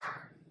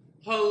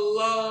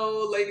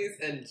Hello, ladies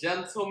and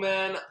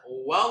gentlemen.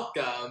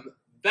 Welcome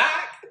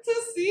back to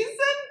season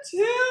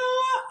 2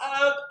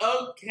 of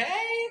Okay,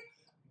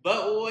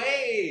 But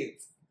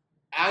Wait.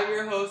 I'm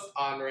your host,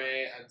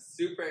 Andre. I'm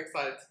super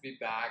excited to be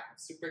back. I'm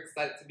super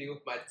excited to be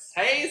with my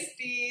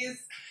tasties.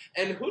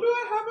 And who do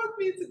I have with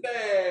me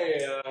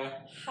today?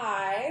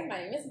 Hi, my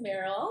name is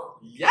Meryl.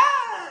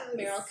 Yes!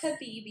 Meryl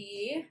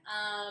Kabibi.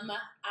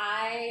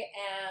 I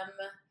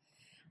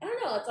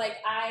don't know, it's like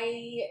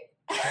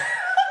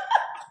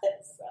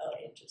it's so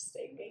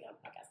interesting being on a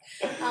podcast.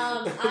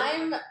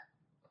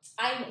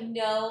 I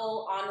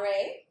know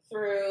Andre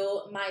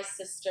through my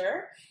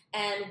sister,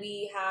 and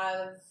we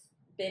have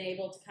been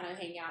able to kind of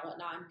hang out and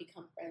whatnot and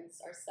become friends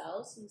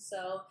ourselves. And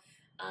so,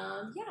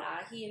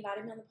 he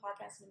invited me on the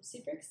podcast, and I'm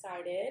super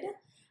excited.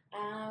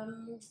 I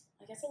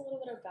guess a little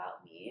bit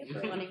about me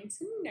for wanting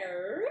to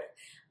nerd.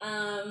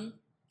 I'm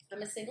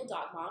a single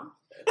dog mom.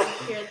 You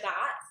hear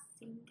that?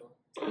 Single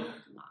dog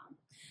mom.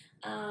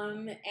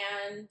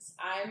 And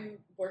I'm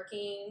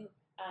working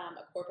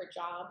a corporate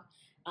job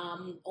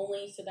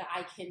only so that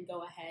I can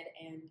go ahead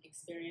and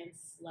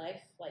experience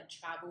life, like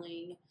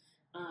traveling,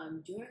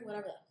 doing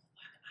whatever the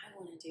fuck I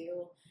want to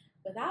do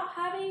without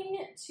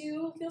having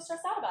to feel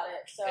stressed out about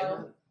it.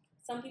 So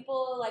some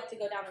people like to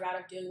go down the route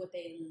of doing what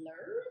they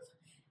love.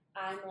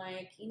 I'm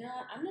like,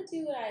 I'm going to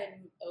do what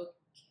I'm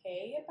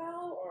okay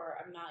about or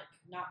I'm not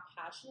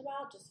passionate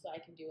about just so I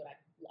can do what I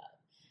love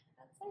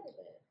outside of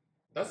it.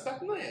 That's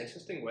definitely an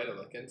interesting way to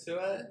look into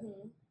it.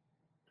 Mm-hmm.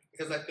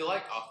 Because I feel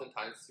like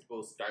oftentimes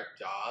people start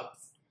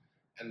jobs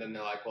and then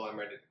they're like, well, I'm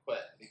ready to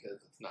quit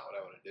because it's not what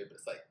I want to do. But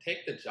it's like,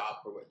 take the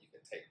job for what you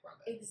can take from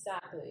it.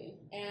 Exactly.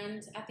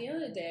 And at the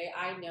end of the day,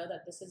 I know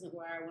that this isn't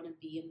where I want to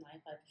be in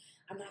life. Like,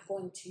 I'm not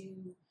going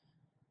to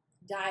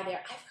die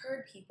there. I've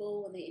heard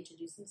people when they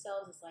introduce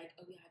themselves, it's like,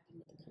 oh yeah, I've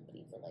been with the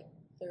company for like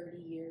 30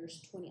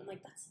 years, 20. I'm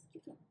like,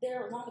 you've been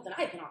there longer than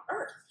I've been on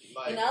Earth.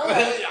 Like,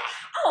 Like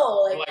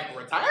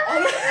retire?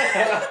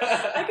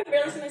 I could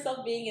barely see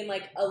myself being in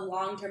like a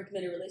long-term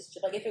committed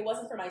relationship. Like if it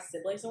wasn't for my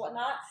siblings and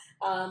whatnot,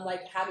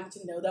 like having to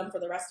know them for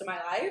the rest of my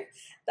life,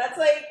 that's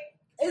like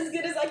as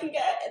good as I can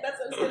get. That's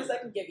as good as I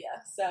can give you.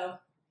 So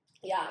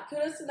yeah,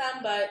 kudos to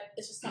them, but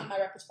it's just not my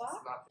repertoire.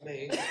 It's not for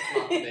me. It's not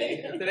for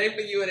me. If it ain't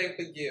for you, it ain't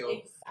for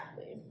you.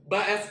 Exactly.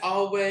 But as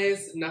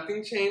always,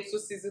 nothing changed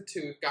with season 2.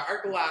 We've got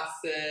our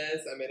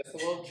glasses. I made us a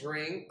little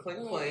drink,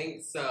 clink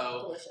clink.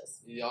 So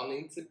delicious. Y'all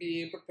need to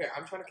be prepared.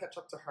 I'm trying to catch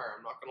up to her.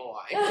 I'm not gonna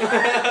lie.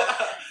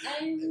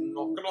 I'm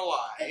not gonna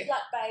lie. The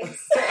black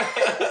babes.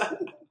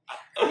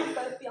 We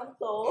both be on the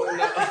floor.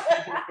 No,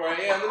 4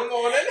 a.m. in the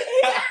morning.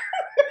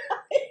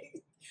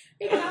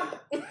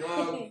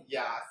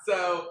 Yeah,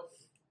 so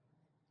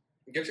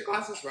get your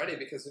glasses ready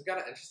because we've got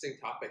an interesting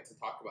topic to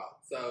talk about.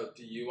 So,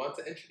 do you want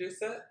to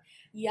introduce it?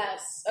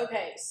 Yes.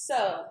 Okay,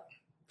 so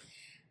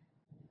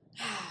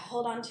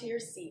hold on to your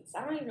seats.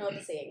 I don't even know what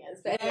the saying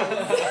is, but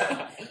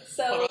anyways.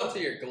 So hold on to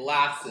your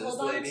glasses, ladies.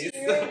 Hold on to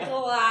your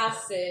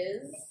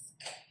glasses.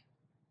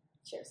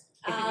 Cheers.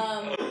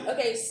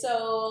 Okay,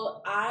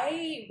 so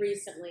I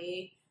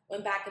recently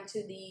went back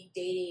into the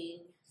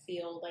dating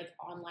field, like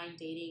online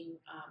dating,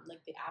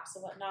 like the apps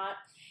and whatnot.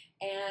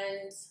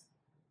 And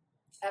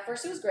at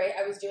first it was great.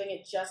 I was doing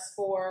it just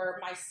for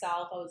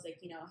myself. I was like,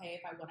 hey,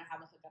 if I want to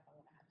have a hookup, I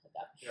want to have a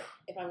hookup. Yeah.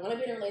 If I want to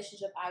be in a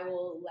relationship, I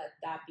will let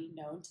that be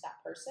known to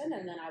that person.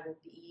 And then I will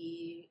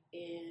be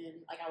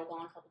I will go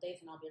on a couple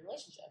dates and I'll be in a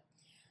relationship.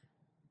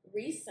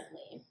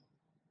 Recently,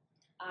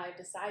 I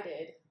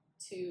decided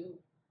to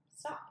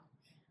stop.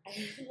 I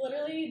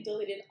literally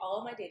deleted all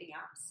of my dating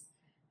apps.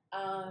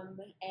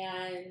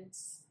 And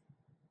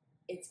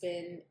it's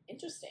been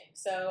interesting.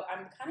 So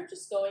I'm kind of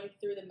just going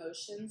through the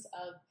motions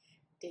of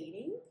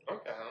dating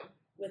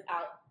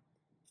without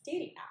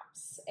dating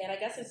apps. And I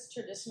guess it's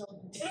traditional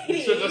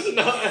dating.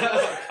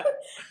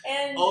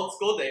 And old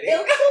school dating.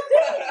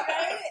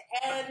 Right?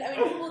 And I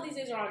mean, people these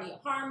days are on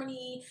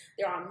eHarmony,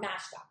 they're on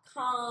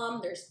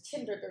Match.com, there's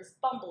Tinder, there's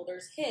Bumble,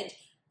 there's Hinge.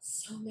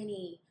 So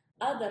many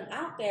of them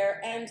out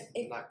there, and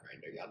it's not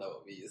Grindr, y'all know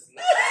what we use.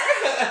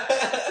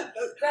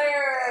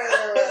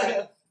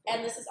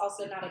 And this is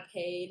also not a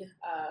paid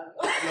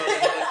no.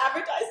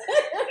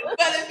 advertisement.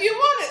 But if you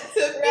want it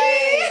to be.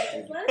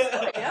 Right.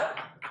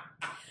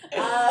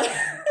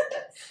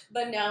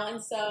 But no, and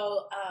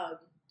so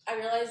I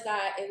realized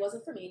that it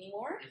wasn't for me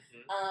anymore.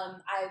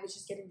 Mm-hmm. I was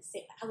just getting the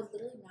same. I would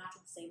literally match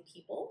with the same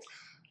people.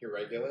 Your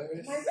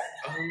regulars? My regulars.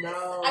 Oh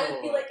no. I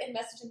would be like and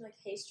message them like,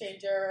 "Hey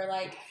stranger," or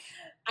like,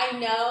 "I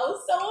know,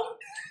 so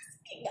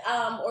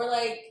embarrassing," or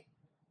like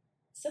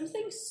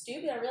something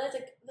stupid. I realized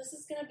like this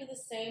is gonna be the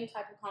same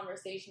type of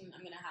conversation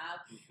I'm gonna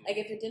have. Mm-hmm. Like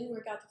if it didn't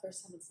work out the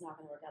first time, it's not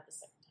gonna work out the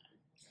second time. I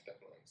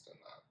definitely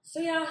understand that. So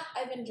yeah,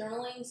 I've been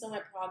journaling some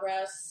of my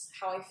progress,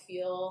 how I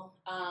feel.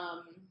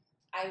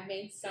 I've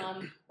made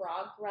some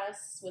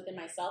progress within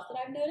myself that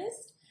I've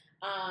noticed,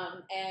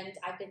 and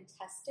I've been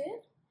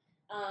tested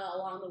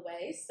along the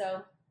way.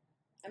 So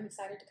I'm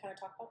excited to kind of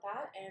talk about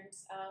that and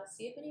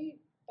see if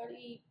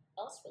anybody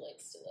else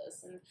relates to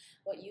this and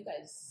what you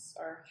guys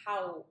are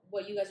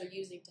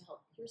using to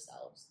help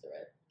yourselves through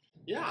it.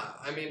 Yeah,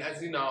 I mean,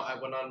 as you know, I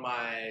went on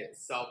my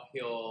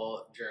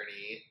self-heal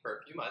journey for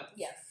a few months.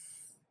 Yes.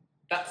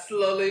 That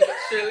slowly but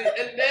surely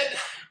ended.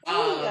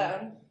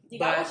 Yeah. You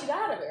got but- what you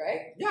got out of it,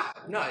 right? Yeah,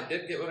 no, I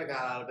did get what I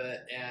got out of it,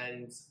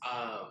 and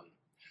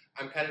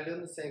I'm kind of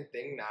doing the same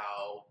thing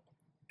now,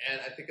 and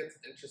I think it's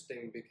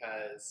interesting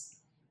because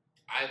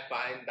I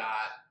find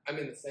that, I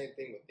mean, the same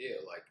thing with you,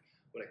 like,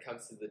 when it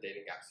comes to the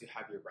dating apps, you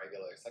have your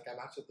regulars. Like, I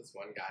matched with this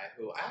one guy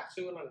who I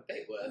actually went on a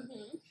date with,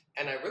 Mm-hmm.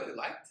 and I really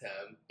liked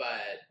him,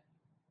 but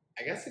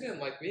I guess he didn't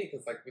like me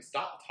because, like, we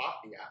stopped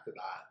talking after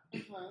that.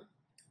 Uh-huh.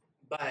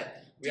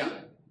 But, Do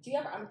you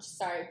ever? I'm just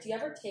sorry. Do you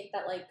ever take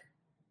that like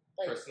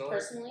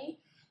personally?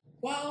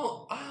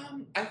 Well,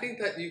 I think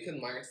that you can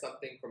learn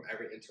something from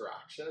every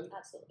interaction.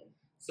 Absolutely.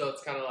 So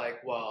it's kind of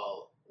like,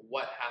 well,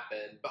 what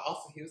happened? But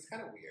also, he was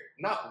kind of weird.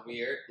 Not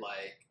weird,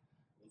 like,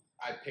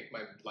 I picked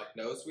my, like,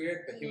 nose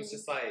weird, but he was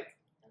just like,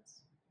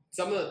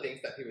 some of the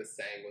things that he was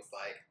saying was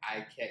like,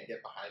 I can't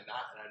get behind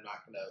that, and I'm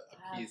not going to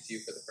appease you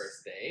for the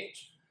first date.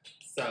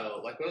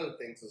 So, like, one of the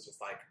things was just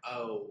like,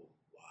 oh,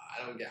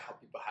 I don't get how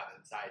people have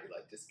anxiety.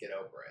 Like, just get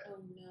over it. Oh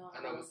no.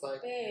 And I was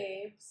like,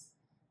 babes,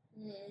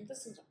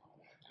 this is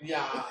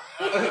yeah.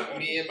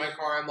 Me in my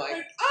car, I'm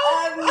like,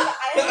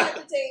 I have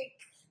to take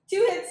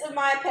 2 hits of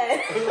my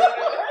pen.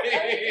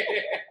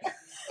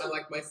 I'm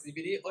like, my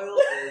CBD oil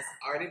is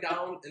already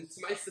down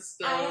into my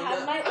system. I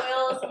have my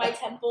oils, my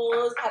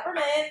temples,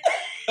 peppermint.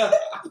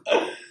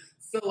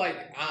 So,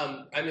 like,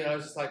 I mean, I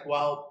was just like,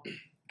 well,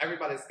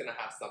 everybody's gonna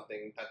have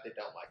something that they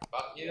don't like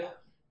about you.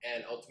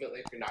 And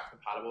ultimately, if you're not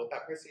compatible with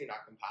that person, you're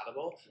not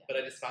compatible. Yeah. But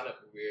I just found it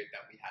weird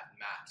that we had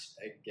matched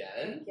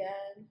again.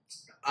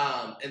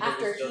 And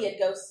after he had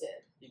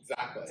ghosted.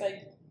 Exactly. It's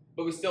like,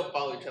 but we still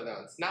follow each other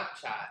on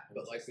Snapchat,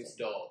 but like we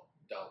still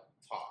don't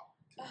talk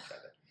to each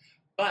other.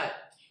 But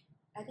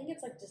I think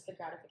it's like just the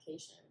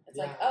gratification. It's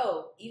like,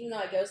 oh, even though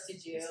I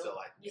ghosted you,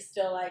 you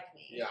still like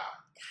me. Yeah.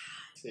 God.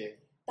 See.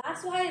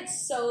 That's why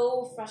it's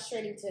so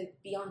frustrating to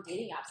be on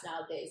dating apps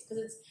nowadays,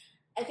 because it's.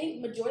 I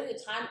think majority of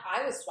the time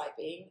I was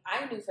swiping,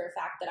 I knew for a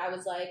fact that I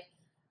was like,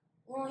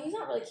 well, he's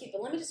not really cute,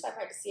 but let me just swipe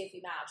right to see if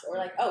we match. Or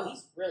like, oh,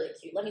 he's really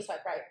cute, let me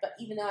swipe right. But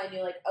even though I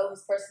knew like, oh,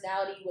 his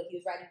personality, what he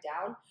was writing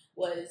down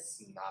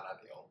was not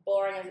ideal,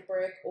 boring as a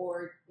brick,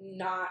 or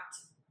not,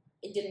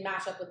 it didn't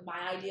match up with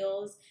my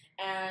ideals.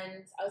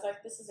 And I was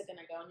like, this isn't going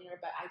to go anywhere,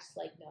 but I just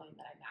like knowing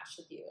that I matched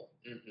with you.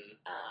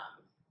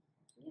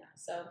 Yeah,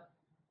 so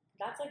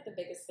that's like the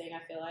biggest thing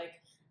I feel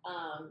like.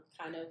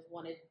 Kind of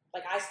wanted,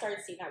 like, I started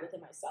seeing that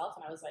within myself,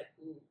 and I was like,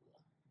 ooh,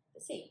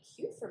 this ain't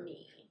cute for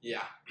me.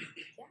 Yeah.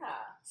 Yeah.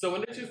 So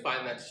when did you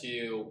find that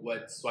you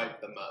would swipe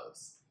the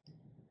most?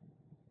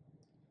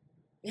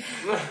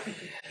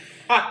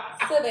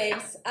 So,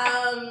 babes,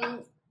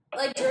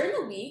 like, during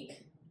the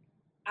week,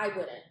 I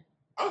wouldn't.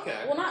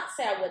 Okay. Well, not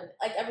say I wouldn't.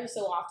 Like, every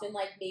so often,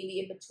 like, maybe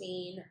in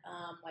between,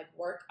 like,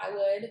 work, I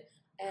would,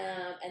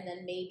 and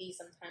then maybe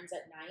sometimes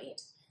at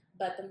night.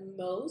 But the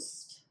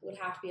most would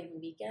have to be on the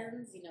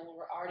weekends, you know, when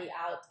we're already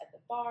out at the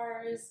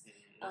bars.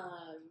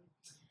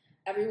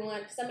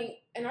 Everyone, because I mean,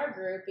 in our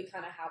group, we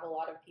kind of have a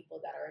lot of people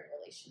that are in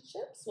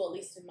relationships. Well, at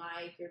least in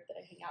my group that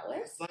I hang out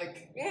with. It's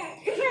like,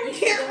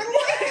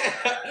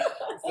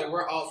 so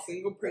we're all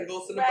single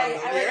Pringles in the bundle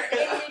here.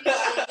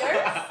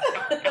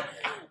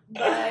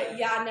 But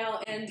yeah,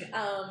 no, and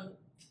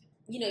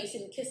you know, you see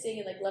them kissing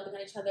and like loving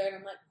on each other, and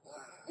I'm like,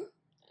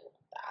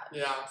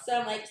 yeah. So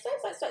I'm like,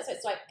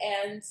 swipe.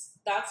 And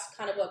that's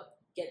kind of what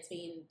gets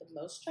me in the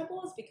most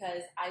trouble, is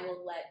because I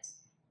will let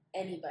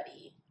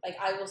anybody, like,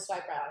 I will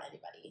swipe right on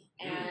anybody.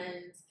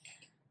 And,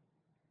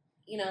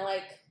 you know,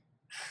 like,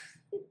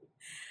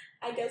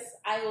 I guess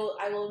I will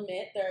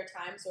admit there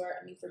are times where,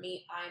 I mean, for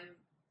me,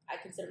 I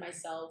consider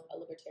myself a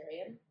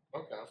libertarian.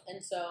 Okay.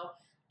 And so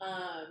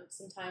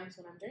sometimes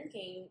when I'm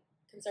drinking,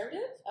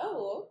 conservative?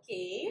 Oh,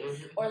 okay.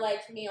 Or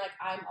like for me, like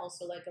I'm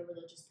also like a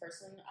religious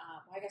person.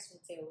 I guess I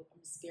would say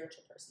I'm a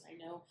spiritual person. I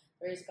know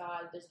there is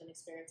God. There's been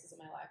experiences in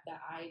my life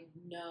that I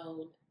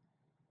know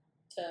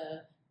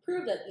to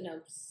prove that, you know,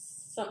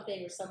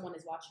 something or someone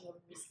is watching over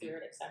me,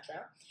 spirit,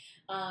 etc.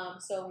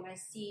 So when I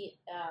see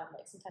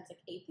like sometimes like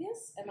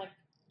atheists, and like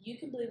you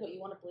can believe what you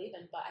want to believe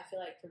in, but I feel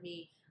like for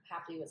me, I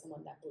have to be with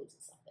someone that believes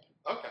in something.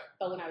 Okay.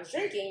 But when I was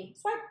drinking,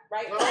 swipe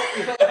right. No.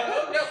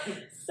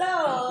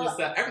 So just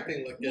that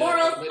everything looked good.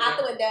 Morals out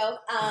the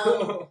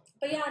window.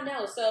 But yeah,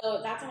 no. So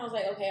that's when I was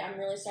like, okay, I'm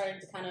really starting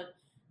to kind of,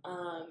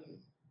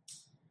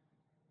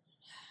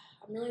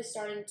 I'm really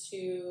starting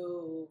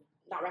to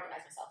not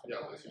recognize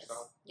myself. Lose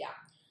yourself. Yeah.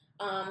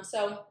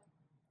 So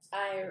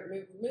I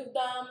removed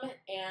them,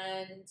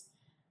 and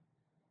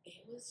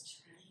it was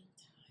trying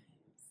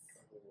times.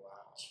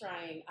 Wow.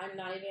 Trying. I'm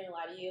not even gonna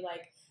lie to you.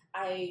 Like,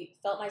 I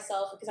felt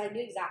myself, because I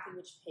knew exactly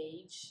which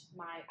page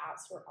my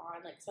apps were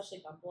on, like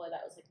especially Bumble,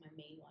 that was like my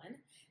main one.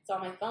 So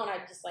on my phone,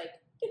 I'd just like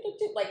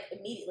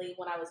immediately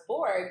when I was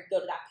bored, go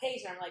to that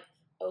page, and I'm like,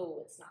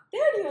 oh, it's not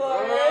there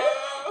anymore.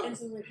 And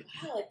so I'm like,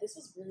 wow, like this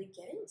was really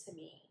getting to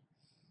me.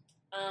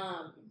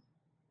 I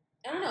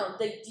don't know.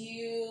 Like, do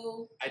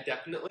you? I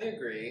definitely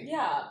agree.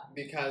 Yeah.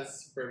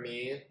 Because for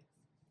me,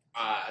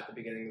 at the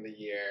beginning of the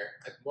year.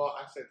 Well,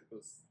 actually,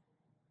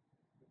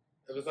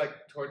 it was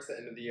like towards the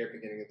end of the year,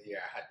 beginning of the year,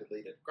 I had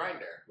deleted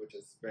Grindr, which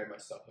is very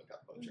much so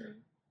hookup culture.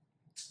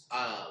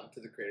 To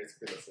the creators,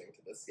 if you're listening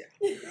to this, yeah.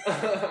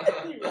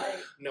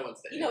 Right. No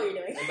one's saying. You know what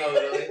you're doing. No,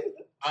 literally.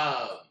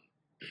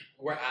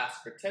 Whereas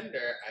for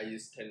Tinder, I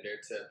use Tinder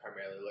to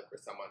primarily look for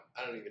someone.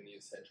 I don't even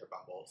use Hinge or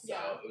Bumble, so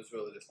it was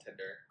really just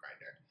Tinder,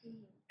 Grindr.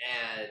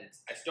 And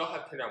I still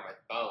have Tinder on my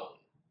phone,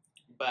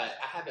 but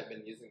I haven't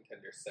been using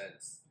Tinder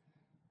since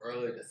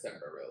early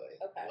December, really.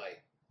 Okay.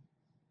 Like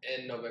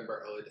in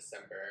November, early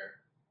December.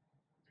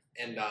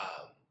 And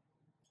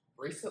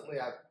recently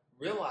I've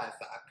realized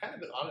that I've kind of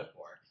been on it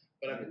more,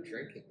 but I've been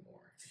drinking more.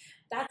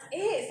 That's it.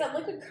 It's that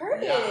liquid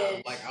courage.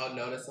 Yeah, like I'll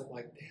notice, I'm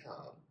like,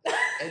 damn,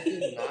 it'd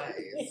be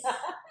nice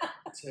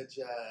to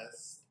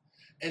just,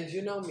 and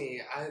you know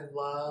me, I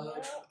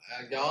love,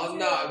 y'all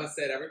know, I would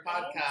say it every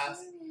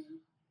podcast,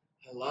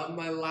 I love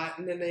my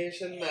Latin and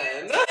Asian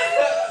men.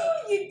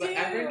 You But do.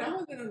 every now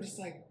and then I'm just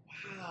like,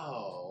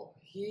 wow,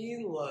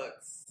 he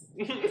looks,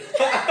 I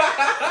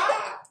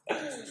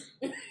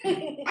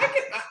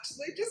can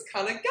actually just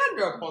kind of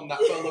gander upon that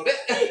for a little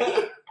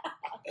bit.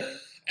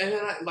 And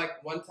then,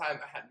 one time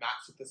I had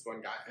matched with this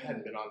one guy. I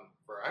hadn't been on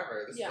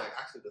forever. This was,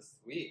 actually this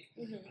week.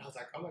 And I was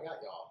like, oh my God,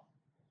 y'all.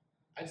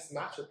 I just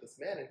matched with this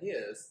man, and he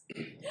is,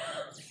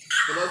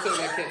 for those of you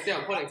that can't see,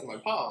 I'm pointing to my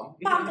palm.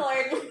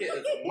 Popcorn. He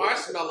is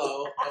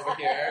marshmallow over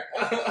here.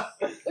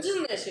 Which is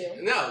an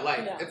issue. No,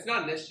 it's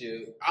not an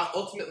issue.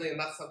 Ultimately, and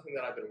that's something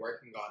that I've been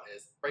working on,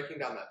 is breaking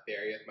down that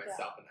barrier of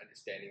myself and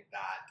understanding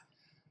that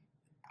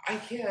I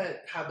can't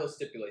have those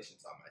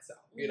stipulations on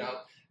myself, you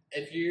know?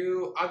 If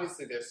you,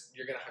 obviously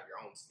you're going to have your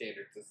own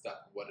standards and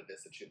stuff, what it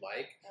is that you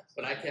like,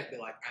 but I can't be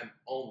like, I'm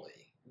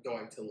only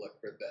going to look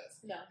for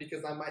this. No.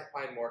 Because I might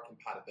find more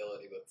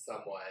compatibility with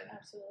someone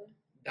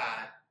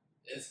that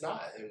is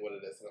not in what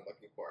it is that I'm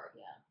looking for.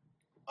 Yeah.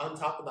 On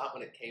top of that,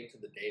 when it came to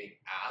the dating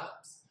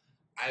apps,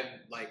 I've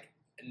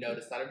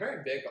noticed that I'm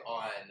very big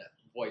on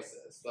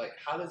voices. Like,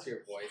 how does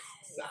your voice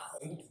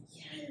sound?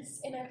 Yes.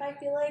 And if I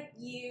feel like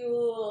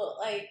you,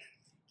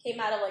 came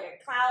out of a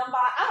clown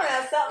box, I don't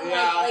know, something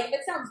like if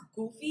it sounds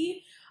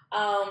goofy,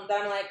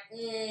 then I'm like,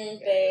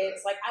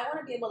 babes, I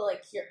want to be able to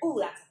hear, ooh,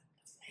 that's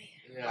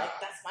man. Yeah.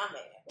 That's my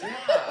man.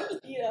 Yeah.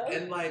 You know?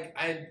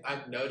 And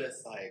I've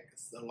noticed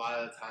a lot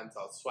of the times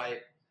I'll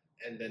swipe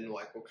and then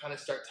we'll kind of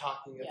start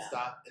talking and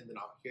stuff, and then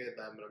I'll hear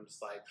them and I'm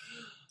just like,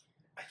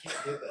 I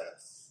can't do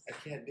this. I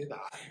can't do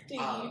that. Do you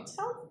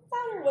tell them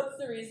that, or what's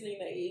the reasoning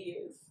that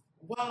you use?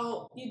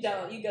 Well, you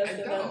don't. You ghost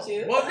them, don't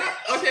you? Well,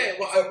 no, okay.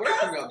 Well, I'm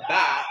working on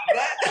that,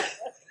 but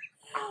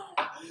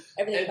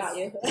everything about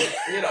you.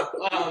 You know,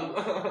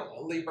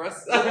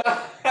 Libras.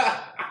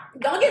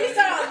 Don't get me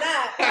started on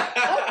that.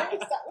 Let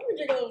me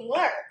drink a little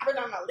more. But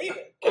I'm not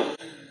leaving.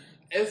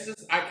 It's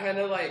just I kind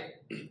of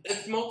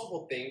it's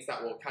multiple things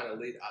that will kind of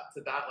lead up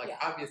to that.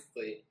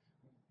 Obviously,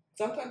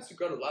 sometimes you're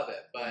going to love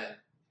it, but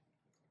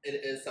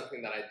it is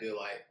something that I do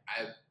like.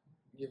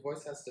 Your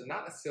voice has to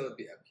not necessarily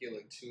be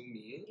appealing to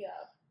me. Yeah.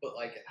 But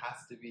it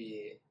has to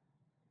be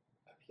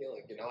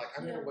appealing, you know.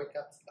 I'm gonna wake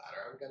up to that,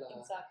 or I'm gonna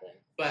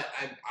But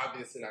I'm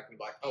obviously not gonna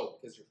be like, oh,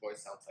 because your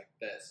voice sounds like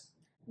this.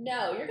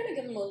 No, you're gonna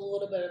give him a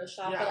little bit of a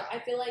shot. Yeah. But I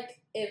feel like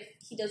if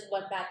he does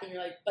one bad thing,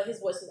 you're like, but his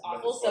voice is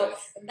awful. So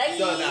that's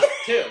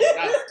two.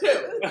 That's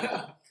two.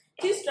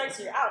 2 strikes,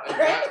 you're out.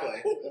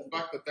 Exactly.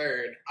 Fuck the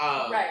third.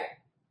 Right.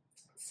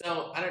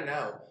 So I don't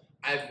know.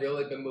 I've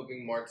really been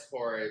moving more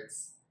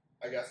towards,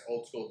 I guess,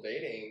 old school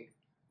dating.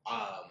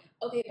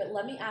 Okay, but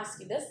let me ask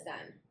you this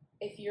then.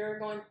 If you're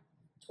going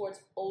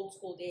towards old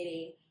school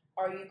dating,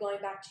 are you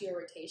going back to your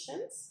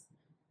rotations?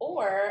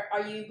 Or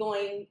are you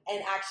going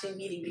and actually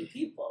meeting new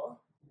people?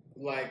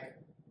 Wow.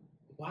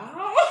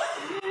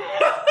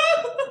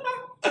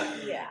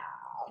 Yeah.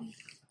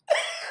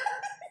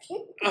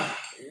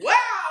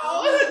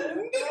 Wow.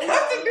 Didn't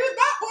have to do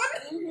that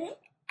one.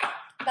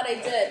 But I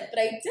did.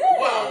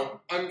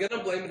 Well, I'm going to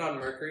blame it on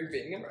Mercury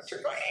being in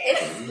retrograde.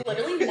 It's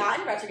literally not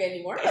in retrograde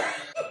anymore.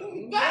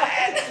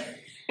 But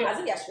as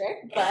of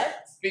yesterday,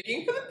 but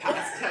speaking for the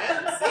past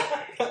tense.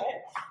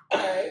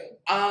 Alright.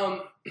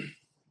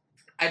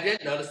 I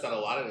did notice that a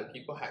lot of the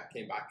people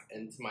came back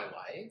into my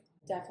life.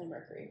 Definitely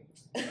Mercury.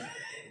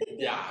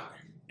 Yeah.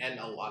 And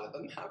a lot of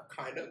them have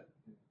kind of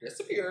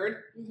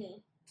disappeared. Mm-hmm.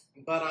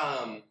 But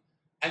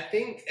I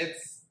think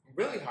it's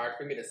really hard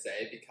for me to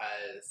say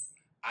because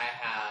I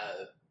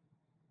have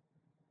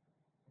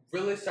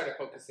really started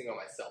focusing on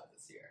myself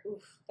this year.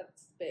 Oof,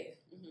 that's big.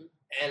 Mm-hmm.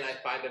 And I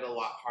find it a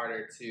lot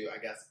harder to, I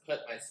guess, put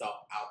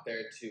myself out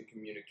there to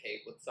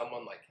communicate with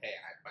someone like, hey,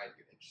 I find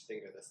you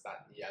interesting or this,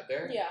 that, and the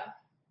other. Yeah.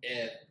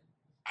 If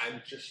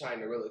I'm just trying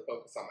to really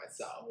focus on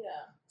myself.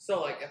 Yeah.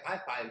 So, if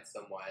I find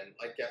someone,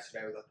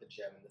 yesterday I was at the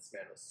gym and this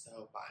man was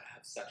so fine. I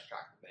have such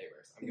attractive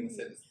neighbors. I'm going to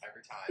say this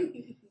every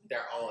time.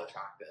 They're all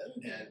attractive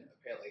and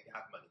apparently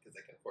have money because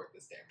they can afford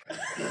this damn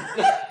rent.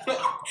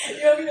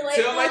 You're over here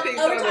like, 2 of my things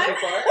that I'm looking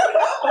for.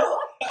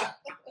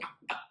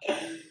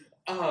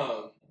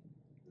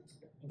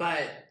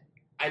 But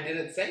I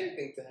didn't say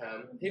anything to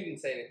him. He didn't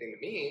say anything to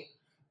me.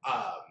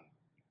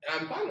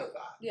 I'm fine with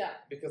that. Yeah.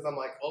 Because I'm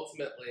like,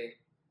 ultimately,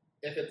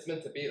 if it's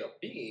meant to be, it'll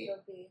be.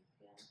 It'll be,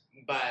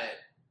 yeah. But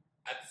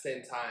at the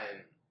same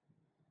time,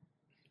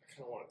 I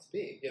kind of want it to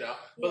be, you know?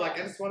 But, like,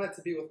 I just want it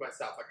to be with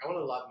myself. Like, I want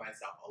to love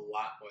myself a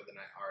lot more than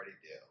I already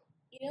do.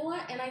 You know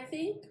what? And I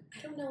think,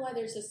 I don't know why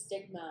there's a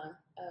stigma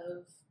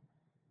of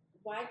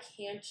why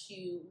can't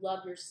you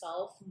love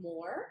yourself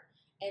more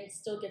and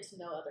still get to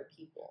know other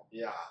people?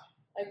 Yeah.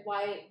 Like,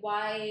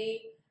 why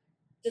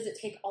does it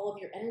take all of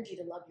your energy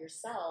to love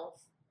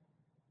yourself?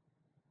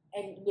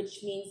 And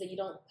which means that you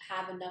don't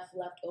have enough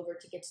left over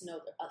to get to know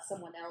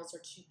someone else, or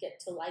to get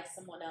to like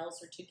someone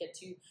else, or to get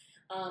to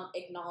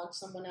acknowledge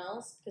someone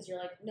else, because you're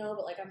like, no,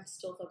 but like I'm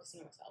still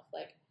focusing on myself.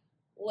 Like,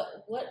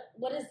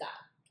 what is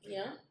that? You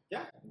know?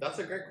 Yeah, that's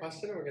a great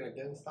question, and we're going to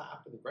get into that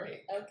after the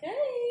break.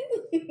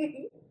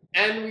 Okay.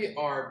 And we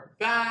are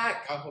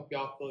back. I hope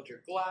y'all filled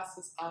your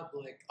glasses up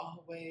like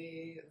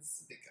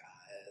always,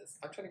 because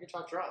I'm trying to get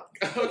y'all drunk.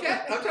 Okay?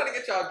 I'm trying to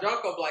get y'all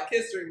drunk on Black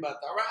History Month,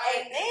 all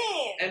right?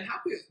 Amen. And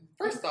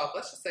first off,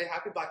 let's just say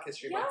happy Black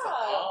History Month to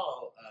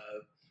all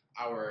of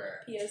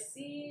our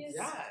POCs.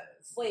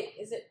 Yes. Wait,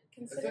 is it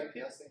Is considered? it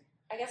POC?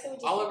 I guess it would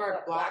just All be of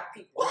our black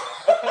people.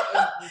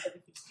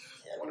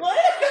 What?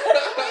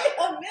 Wait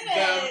a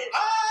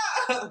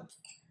minute.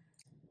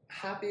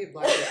 Happy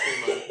Black History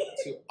Month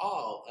to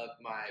all of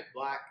my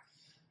Black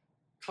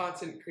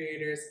content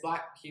creators,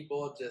 Black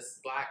people,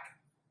 just Black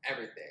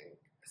everything.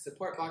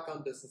 Support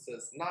Black-owned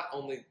businesses, not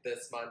only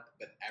this month,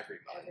 but every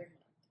month.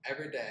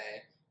 Every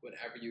day,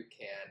 whenever you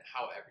can,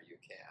 however you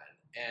can.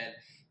 And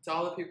to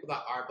all the people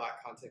that are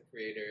Black content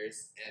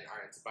creators and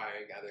are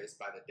inspiring others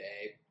by the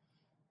day,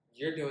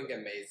 you're doing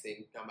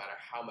amazing no matter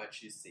how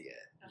much you see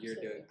it.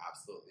 Absolutely. You're doing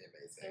absolutely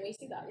amazing. And we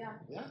see that, yeah.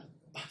 Yeah.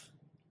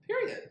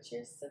 Period.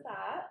 Cheers to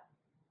that.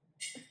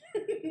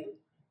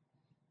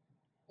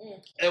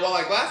 And while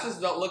my glasses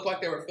don't look like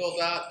they were filled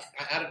up,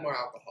 I added more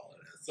alcohol in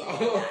it. So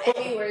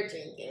And we were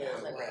drinking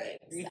on the break,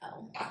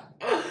 so.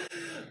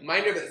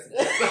 Mind your business.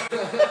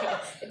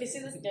 If you see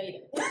this, no, you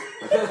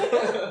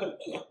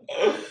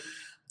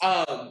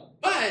don't.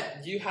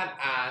 But you had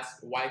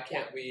asked, why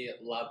can't we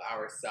love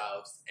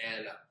ourselves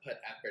and put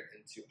effort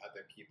into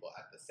other people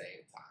at the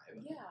same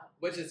time? Yeah.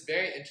 Which is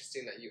very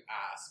interesting that you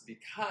asked,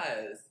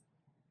 because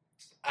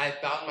I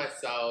found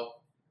myself,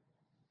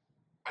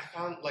 my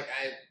friend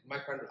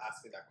would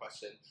ask me that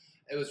question.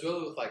 It was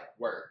really with like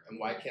work, and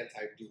why can't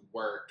I do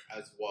work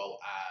as well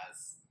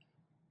as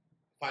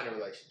find a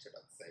relationship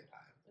at the same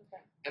time?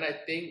 Okay. And I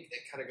think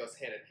it kind of goes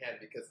hand in hand,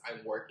 because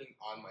I'm working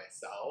on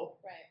myself.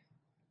 Right.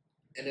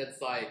 And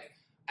it's like,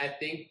 I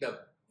think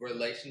the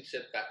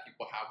relationship that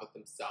people have with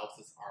themselves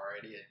is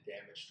already a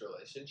damaged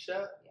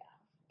relationship. Yeah.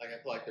 Like,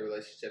 I feel like the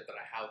relationship that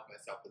I have with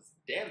myself is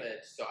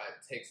damaged, so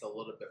it takes a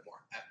little bit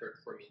more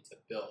effort for me to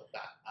build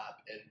that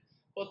up and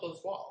build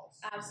those walls.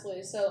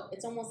 Absolutely. So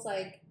it's almost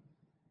like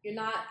you're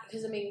not,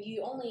 because I mean,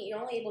 you're only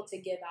able to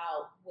give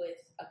out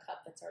with a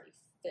cup that's already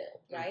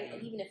filled, right?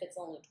 Mm-hmm. And even if it's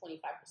only 25%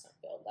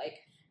 filled,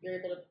 like you're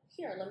able to,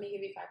 here, let me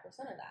give you 5%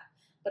 of that.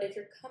 But if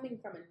you're coming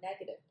from a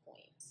negative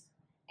point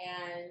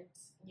and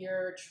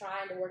you're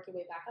trying to work your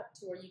way back up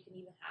to where you can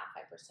even have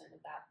 5%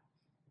 of that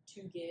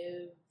to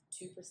give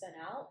 2%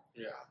 out,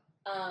 Yeah.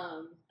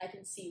 I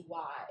can see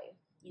why,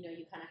 you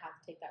kind of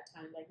have to take that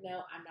time. Like,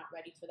 no, I'm not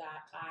ready for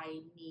that. I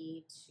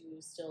need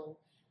to still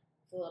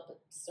fill up a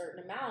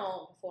certain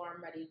amount before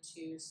I'm ready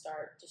to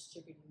start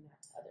distributing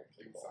that to other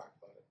people.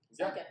 Exactly.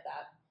 So I get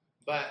that.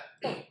 But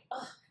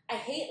I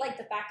hate like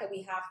the fact that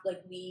we have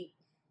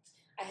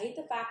I hate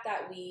the fact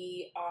that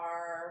we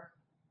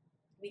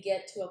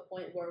get to a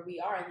point where we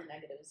are in the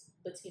negatives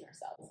between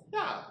ourselves.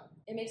 yeah.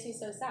 It makes me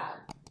so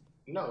sad.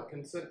 No,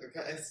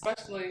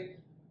 especially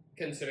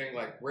considering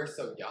like we're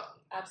so young.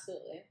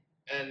 Absolutely.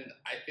 And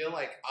I feel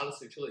like,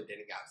 honestly, truly,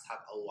 dating apps have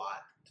a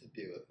lot to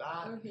do with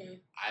that. Mm-hmm.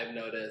 I've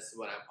noticed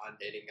when I'm on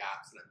dating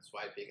apps and I'm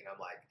swiping and I'm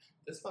like,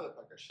 this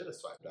motherfucker should have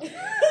swiped up. Right,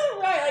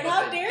 like, But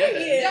how they dare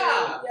didn't. you?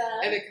 Yeah.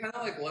 Yeah. And it kind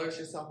of like lowers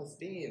your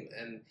self-esteem.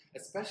 And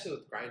especially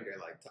with Grindr,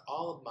 like, to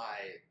all of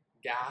my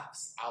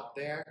gaffs out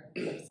there.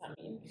 What does that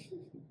mean?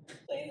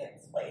 Please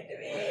explain to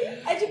me.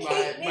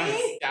 Educate me.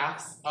 My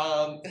gaffs.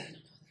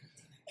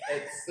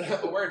 It's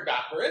a word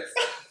backwards.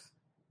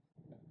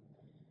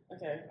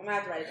 Okay, I'm gonna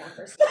have to write it down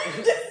first. I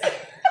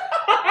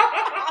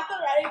have to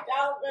write it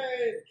down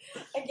first.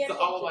 I can't. So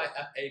all of my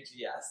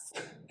FAGS.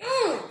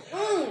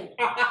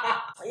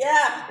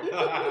 Yeah.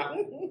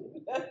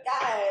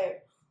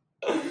 Okay.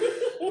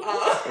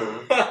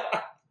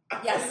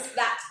 Yes,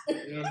 that.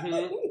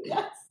 Mm-hmm.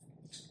 Yes.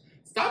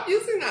 Stop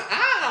using the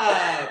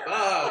app.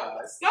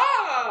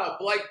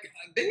 Stop. Like,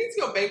 they need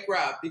to go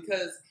bankrupt,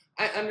 because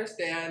I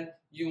understand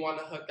you want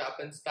to hook up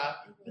and stuff,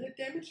 but it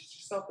damages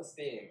your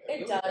self-esteem.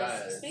 It really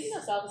does. Speaking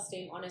of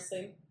self-esteem,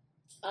 honestly,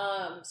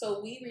 so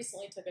we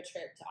recently took a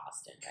trip to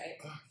Austin, right?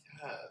 Oh,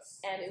 yes.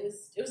 And it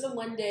was a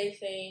 1-day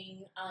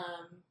thing.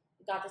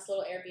 Got this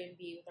little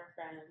Airbnb with our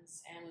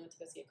friends, and we went to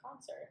go see a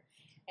concert.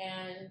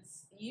 And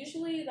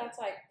usually that's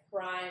like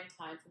prime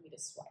time for me to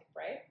swipe,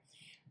 right?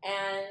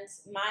 and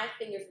my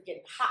fingers were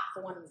getting hot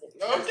for one of the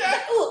videos. Okay.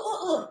 I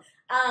was like,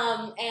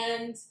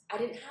 and I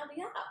didn't have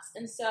the apps,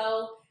 and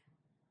so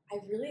I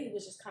really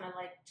was just kind of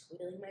like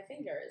twiddling my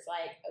fingers,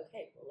 like,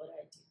 okay, well, what do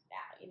I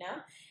do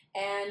now,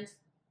 And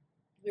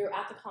we were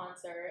at the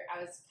concert. I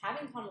was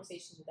having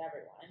conversations with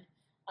everyone,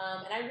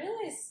 and I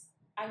realized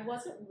I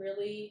wasn't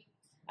really.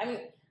 I mean,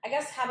 I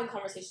guess having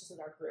conversations with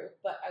our group,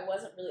 but I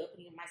wasn't really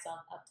opening myself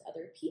up to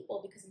other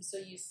people because I'm so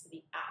used to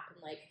the app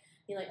and like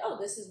being like, oh,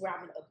 this is where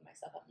I'm going to open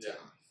myself up to.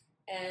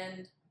 Yeah.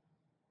 And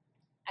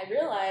I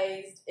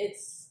realized it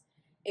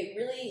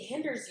really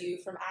hinders you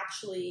from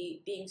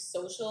actually being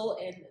social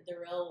in the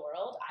real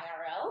world,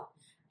 IRL.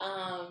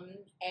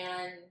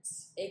 And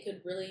it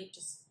could really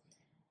just,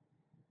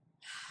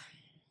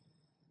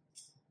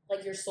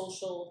 like your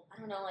social, I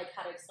don't know, like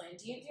how to explain.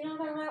 Do you know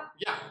what I'm talking about?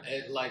 Yeah,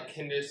 it like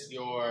hinders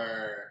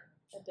your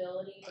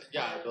ability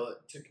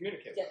to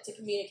communicate. Yeah, to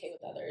communicate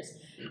with others.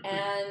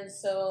 And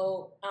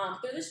so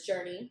through this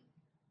journey,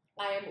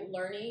 I am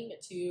learning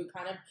to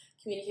kind of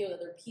communicate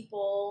with other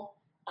people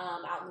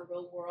out in the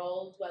real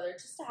world, whether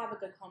just to have a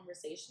good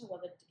conversation,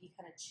 whether to be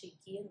kind of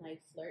cheeky and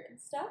like flirt and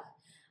stuff,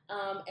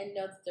 and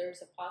know that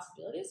there's a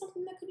possibility of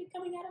something that could be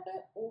coming out of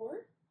it,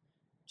 or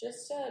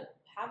just to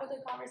have a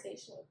good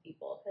conversation with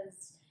people,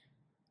 because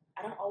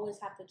I don't always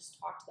have to just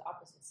talk to the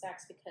opposite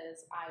sex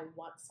because I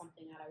want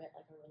something out of it,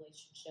 like a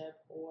relationship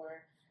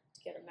or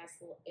to get a nice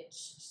little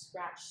itch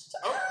scratched.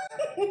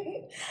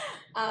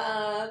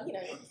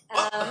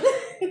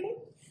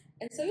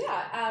 And so,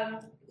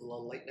 yeah.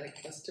 Little late night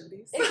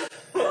festivities.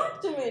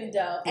 Exactly, and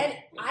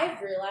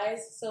I've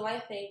realized, so my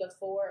thing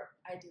before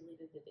I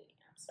deleted the dating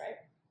apps, right,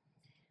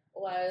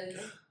 was,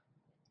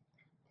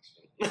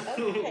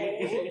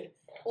 okay.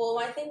 Well,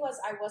 my thing was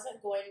I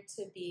wasn't going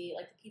to be,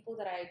 like, the people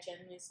that I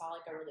genuinely saw,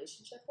 like, a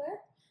relationship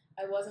with,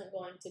 I wasn't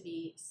going to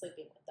be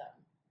sleeping with them.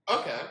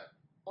 Okay.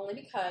 Only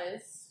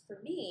because, for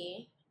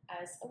me,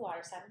 as a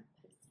water sign,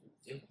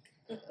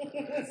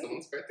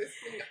 someone's birthday's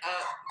coming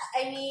up.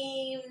 I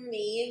mean,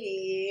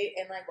 maybe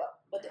in, like,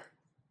 what day?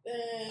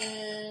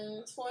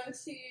 21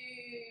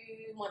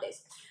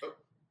 days. Oh.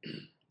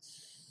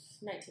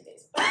 19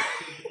 days.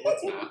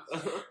 What's math?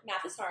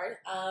 Math is hard.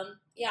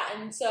 Yeah,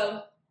 and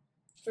so,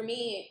 for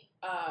me,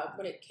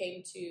 when it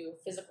came to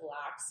physical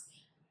acts,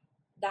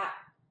 that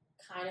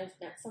kind of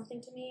meant something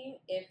to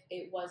me. If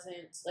it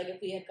wasn't, like, if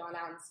we had gone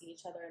out and seen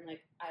each other and,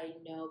 like, I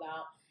know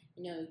about,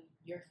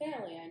 your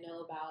family, I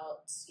know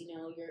about,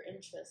 your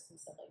interests and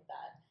stuff like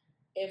that.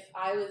 If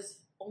I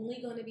was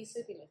only going to be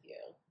sleeping with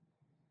you,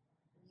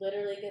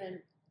 literally going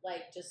to,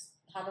 like, just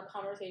have a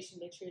conversation,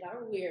 make sure you're not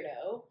a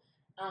weirdo,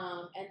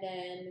 and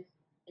then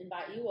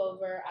invite you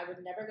over, I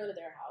would never go to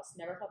their house,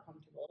 never felt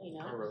comfortable,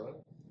 Oh,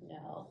 really?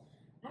 No.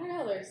 I don't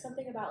know, there's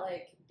something about,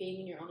 like, being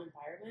in your own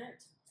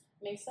environment.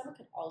 I mean, someone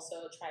could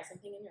also try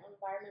something in your own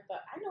environment,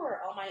 but I know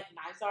where all my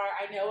knives are.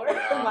 I know where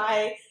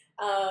my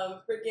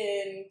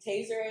freaking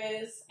taser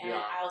is, and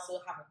I also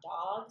have a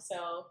dog,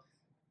 so,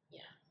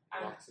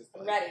 I'm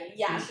ready.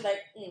 Yeah, she's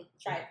like,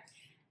 try it.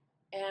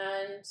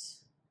 And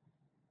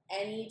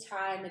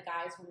anytime the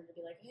guys wanted to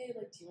be like, hey,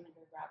 like, do you want to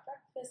go grab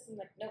breakfast? I'm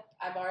like, nope,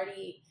 I've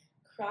already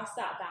crossed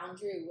that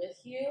boundary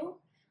with you.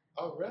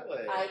 Oh,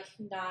 really? I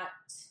cannot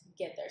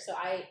get there. So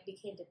I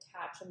became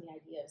detached from the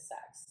idea of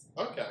sex.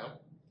 Okay.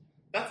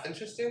 That's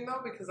interesting,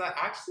 though, because I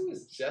actually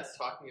was just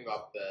talking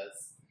about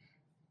this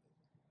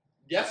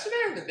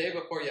yesterday or the day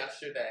before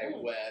yesterday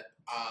with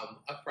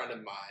a friend of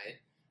mine.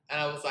 And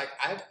I was like,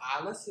 I've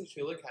honestly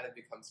truly kind of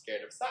become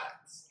scared of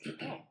sex.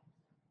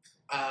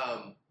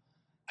 I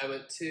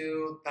went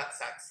to that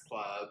sex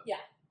club. Yeah.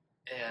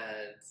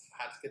 And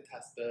had to get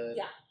tested.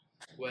 Yeah.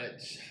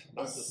 Which,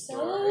 that's a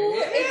story.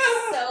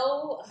 It's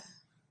so...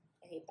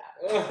 I hate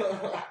that.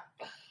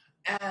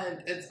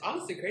 And it's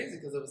honestly crazy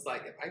because it was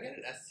like, if I get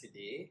an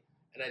STD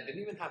and I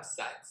didn't even have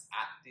sex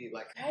at the,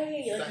 like,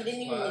 right, like, you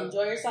didn't even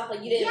enjoy yourself,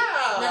 like, you didn't,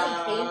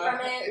 nothing came from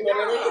it,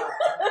 literally.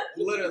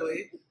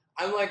 Literally.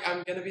 I'm like,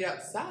 I'm gonna be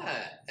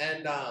upset.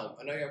 And I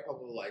know you're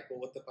probably like, well,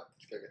 what the fuck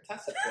did you go get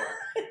tested for?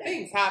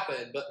 Things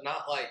happen, but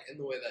not, like, in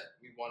the way that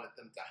we wanted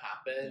them to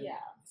happen. Yeah.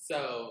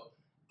 So,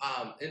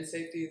 and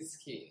safety is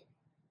key.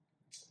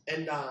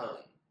 And I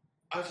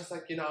was just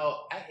like,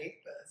 I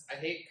hate this. I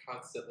hate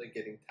constantly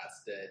getting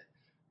tested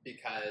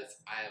because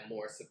I am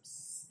more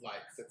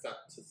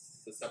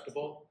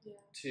susceptible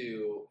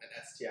to an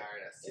STI or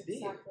an STD.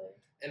 Exactly.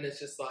 And it's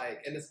just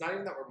like, and it's not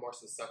even that we're more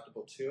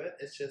susceptible to it.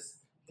 It's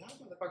just, y'all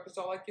motherfuckers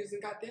don't like using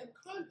goddamn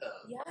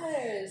condoms.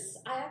 Yes.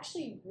 I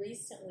actually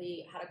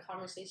recently had a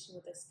conversation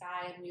with this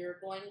guy, and we were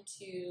going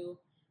to,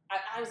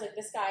 I was like,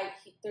 this guy,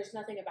 there's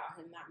nothing about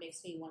him that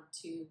makes me want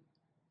to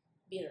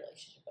be in a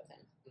relationship with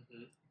him.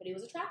 Mm-hmm. But he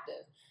was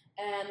attractive.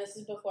 And this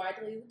is before I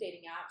deleted the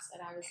dating apps,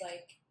 and I was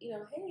like,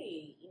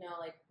 hey,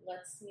 like,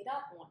 let's meet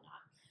up and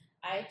whatnot.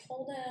 I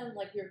told him,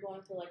 like, we were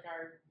going through, like,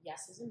 our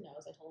yeses and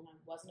nos. I told him I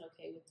wasn't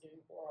okay with doing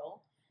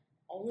oral,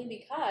 only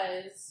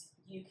because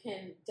you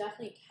can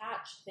definitely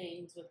catch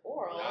things with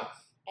oral,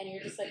 and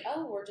you're just like,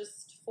 oh, we're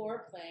just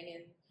foreplaying,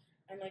 and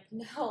I'm like,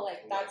 no,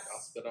 like, that's... I'll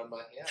spit on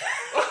my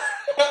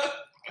hand.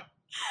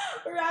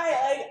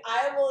 Right, like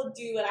I will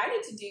do what I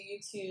need to do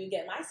to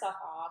get myself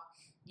off.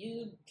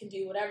 You can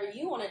do whatever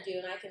you want to do,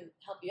 and I can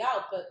help you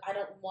out. But I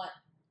don't want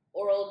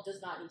oral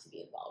does not need to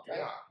be involved, right?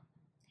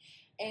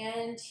 Yeah.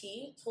 And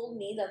he told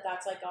me that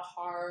that's like a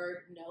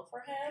hard no for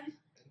him.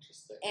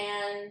 Interesting.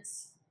 And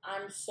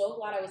I'm so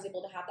glad I was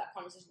able to have that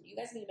conversation. You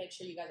guys need to make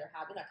sure you guys are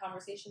having that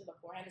conversation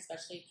beforehand,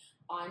 especially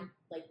on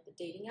like the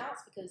dating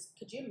apps. Because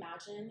could you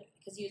imagine?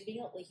 Because he was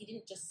being like, he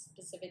didn't just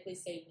specifically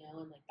say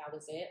no and like that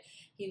was it.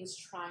 He was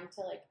trying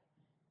to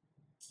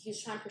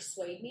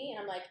persuade me,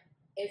 and I'm like,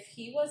 if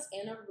he was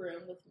in a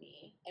room with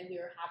me and we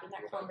were having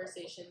that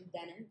conversation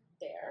then and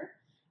there,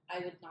 I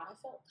would not have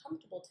felt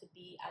comfortable to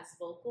be as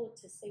vocal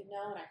to say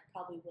no, and I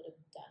probably would have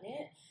done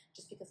it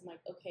just because I'm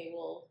like, okay,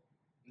 well.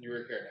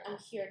 You're here now. I'm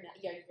here now.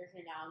 Yeah, you're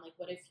here now. And like,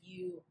 what if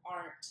you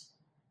aren't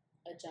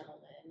a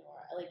gentleman,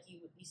 or like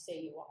you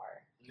say you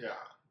are? Yeah.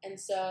 And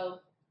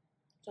so,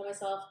 told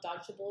myself,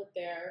 dodged a bullet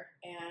there,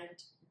 and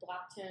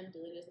blocked him,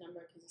 deleted his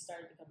number because he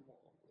started becoming a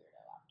little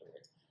weirdo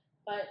afterwards.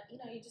 But you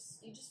know, you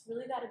just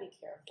really got to be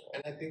careful.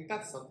 And I think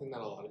that's something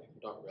that a lot of people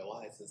don't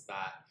realize is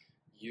that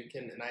you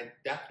can, and I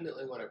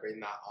definitely want to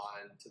bring that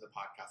on to the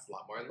podcast a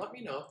lot more. And let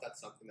me know if that's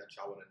something that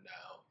y'all want to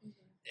know.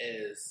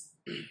 Is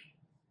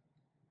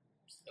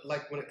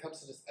like when it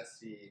comes to just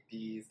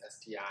STDs,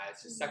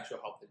 STIs, just sexual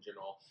health in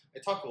general. I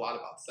talk a lot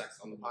about sex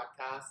on the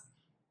podcast,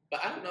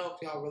 but I don't know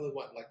if y'all really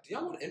want, like, do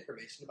y'all want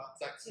information about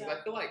sex? Because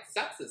I feel like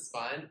sex is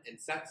fun and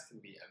sex can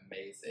be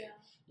amazing. Yeah.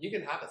 You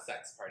can have a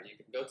sex party, you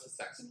can go to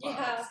sex clubs,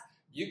 Yeah.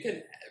 you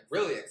can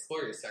really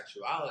explore your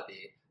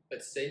sexuality,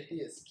 but safety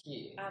is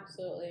key.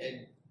 Absolutely.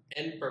 And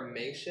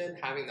information,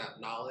 having that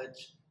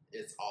knowledge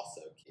is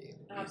also key.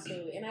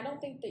 Absolutely. And I don't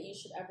think that you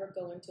should ever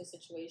go into a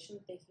situation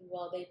thinking,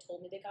 well, they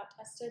told me they got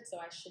tested, so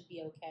I should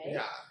be okay.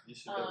 Yeah, you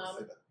should go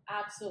say that.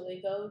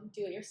 Absolutely. Go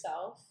do it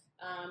yourself.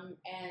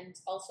 And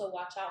also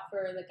watch out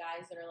for the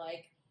guys that are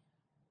like,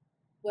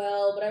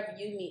 well, whatever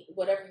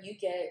you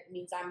get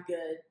means I'm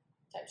good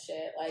type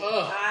shit. Like,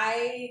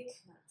 I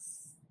cannot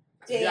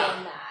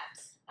stand that.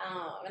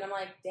 And I'm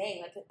like,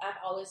 dang, like I've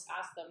always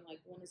asked them,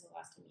 like, when is the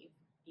last time you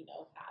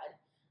had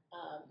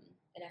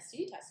an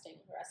STD testing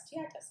or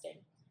STI testing?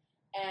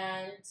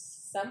 And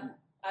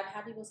I've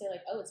had people say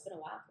like, oh, it's been a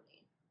while for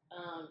me.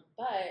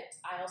 But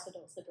I also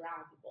don't sleep around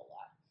with people a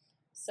lot.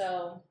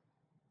 So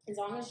as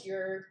long as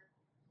you're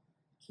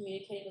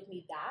communicating with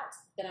me that,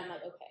 then I'm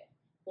like, okay,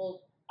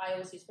 well, I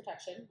always use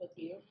protection with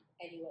you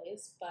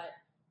anyways, but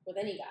with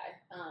any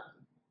guy.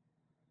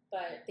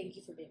 But thank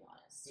you for being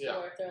honest. Yeah.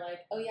 Or if they're like,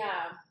 oh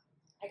yeah,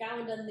 I got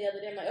one done the other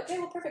day. I'm like, okay,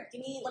 well, perfect.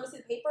 Let me see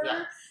the paper.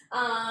 Yeah.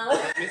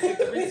 Let me see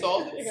the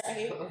results.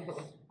 Right.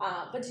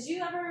 But did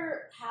you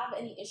ever have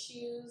any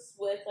issues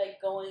with like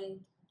going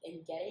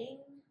and getting?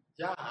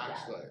 Yeah,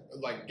 actually.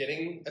 Like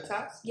getting a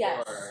test?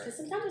 Yes. Because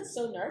sometimes it's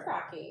so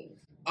nerve-wracking.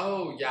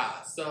 Oh,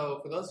 yeah. So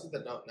for those of you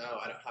that don't know,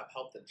 I don't have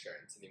health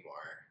insurance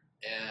anymore.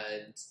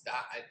 And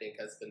that, I think,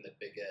 has been the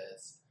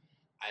biggest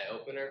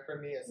eye-opener for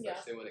me,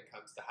 especially when it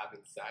comes to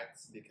having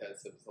sex,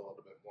 because it was a little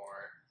bit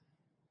more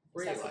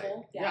free.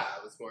 Accessible. Like, yeah,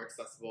 it was more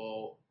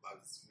accessible. I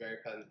was very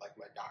friendly, like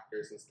my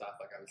doctors and stuff.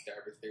 Like I was there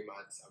every 3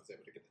 months. I was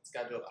able to get it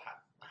scheduled.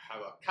 I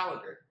have a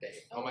calendar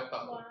date on my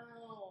phone.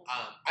 Wow.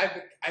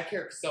 I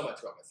care so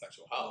much about my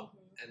sexual health.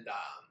 And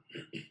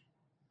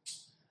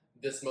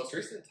this most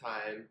recent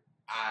time,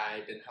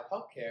 I didn't have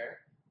health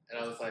care. And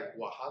I was like,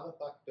 well, how the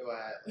fuck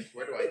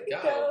where do I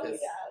go? Because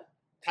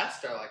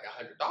tests are like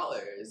 $100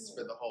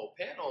 for the whole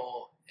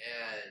panel.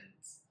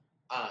 And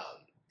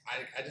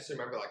I just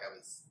remember like I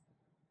was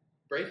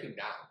breaking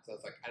down because I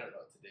was like, I don't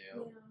know what to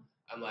do.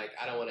 Yeah. I'm like,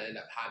 I don't want to end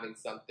up having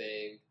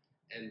something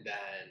and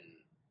then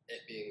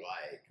it being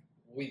like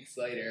weeks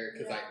later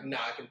because like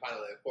now I can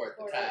finally afford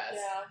the test.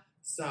 Yeah.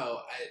 So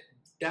I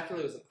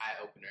definitely was an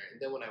eye-opener. And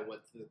then when I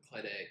went to the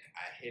clinic,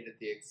 I hated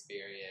the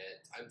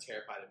experience. I'm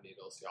terrified of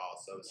needles, y'all.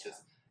 So it's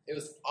just, it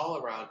was all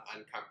around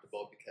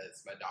uncomfortable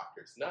because my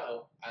doctors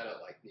know I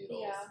don't like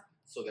needles. Yeah.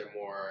 So they're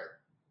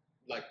more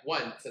like,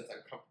 one, since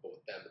I'm comfortable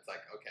with them, it's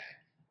like, okay,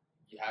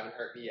 you haven't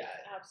hurt me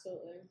yet.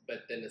 Absolutely.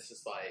 But then it's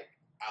just like,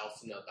 I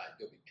also know that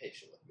you'll be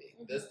patient with me.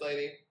 This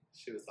lady,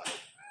 she was like,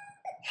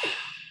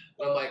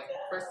 and I'm like,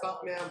 first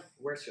off, ma'am,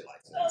 where's your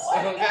license?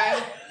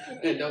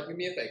 Okay? And don't give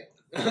me a fake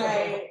one.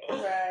 Right,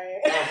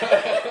 right.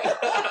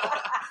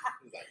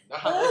 He's like, no,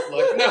 how this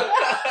look? No.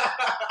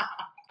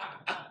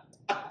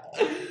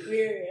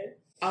 Weird.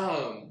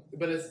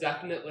 But it's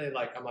definitely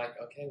like, I'm like,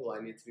 okay, well,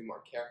 I need to be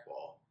more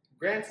careful.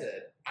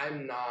 Granted,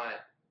 I'm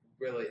not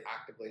really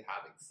actively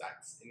having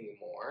sex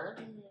anymore.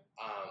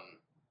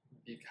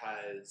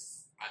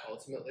 Because I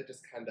ultimately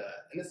just kind of,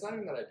 and it's not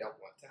even that I don't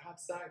want to have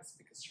sex,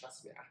 because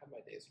trust me, I have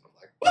my days when I'm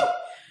like,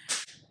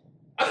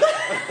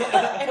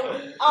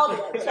 I'll do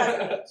it,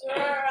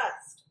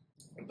 trust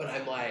me. But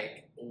I'm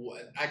like,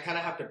 I kind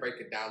of have to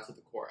break it down to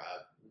the core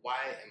of, why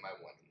am I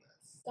wanting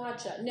this?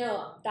 Gotcha.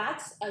 No,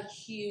 that's a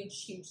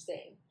huge, huge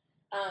thing.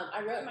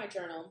 I wrote in my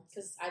journal,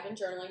 because I've been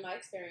journaling my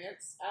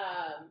experience,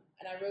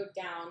 and I wrote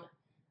down,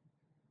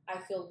 I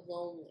feel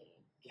lonely.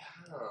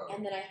 Yeah.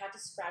 And then I had to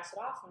scratch it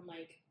off, and I'm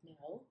like,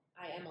 no,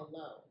 I am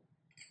alone.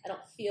 I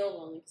don't feel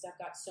lonely because I've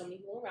got so many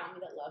people around me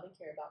that love and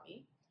care about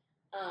me.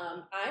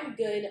 I'm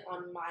good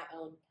on my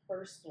own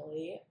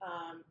personally.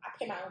 I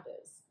pay my own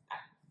bills.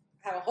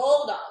 I have a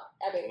whole dog,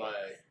 everything.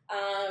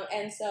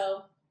 And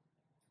so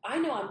I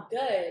know I'm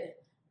good.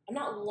 I'm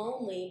not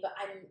lonely, but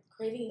I'm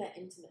craving that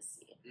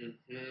intimacy.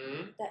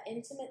 Mm-hmm. That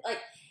intimate, like,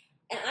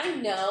 and I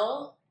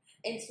know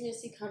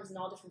intimacy comes in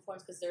all different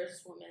forms because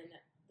there's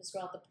this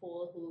girl at the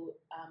pool who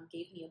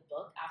gave me a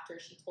book after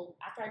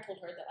I told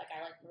her that like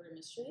I like murder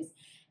mysteries,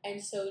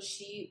 and so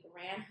she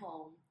ran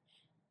home,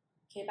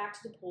 came back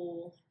to the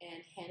pool,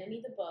 and handed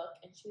me the book,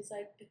 and she was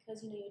like,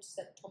 because you just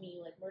told me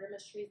you like murder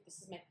mysteries, this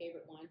is my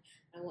favorite one.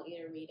 I want you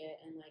to read it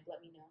and like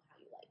let me know how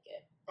you like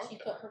it. Okay.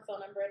 She put her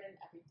phone number in and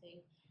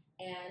everything,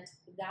 and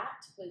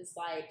that was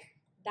like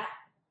that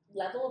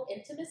level of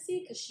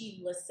intimacy because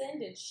she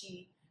listened and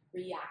she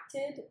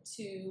reacted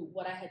to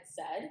what I had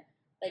said.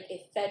 Like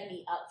it fed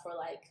me up for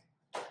like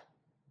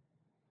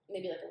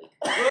maybe like a week.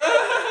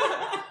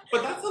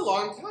 But that's a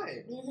long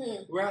time.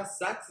 Mm-hmm. Whereas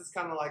sex is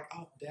kind of like,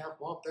 oh damn,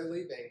 well they're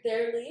leaving.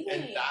 They're leaving,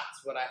 and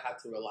that's what I had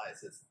to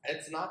realize is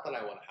it's not that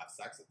I want to have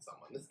sex with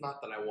someone. It's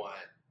not that I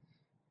want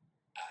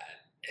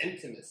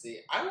intimacy.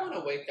 I want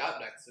to wake up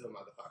next to a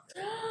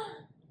motherfucker.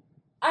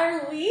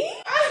 Are we?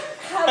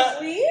 Have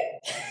we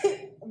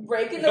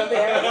breaking the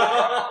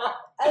barrier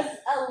as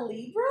a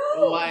Libra?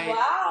 Like,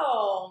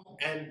 wow.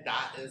 And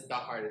that is the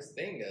hardest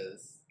thing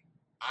is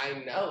I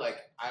know like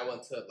I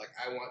want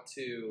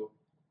to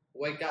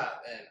wake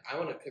up and I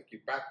want to cook you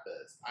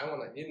breakfast. I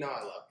want to,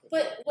 I love cooking.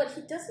 But what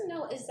he doesn't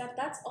know is that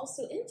that's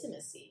also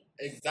intimacy.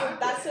 Exactly. So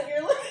that's what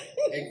you're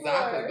looking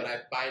exactly, for. but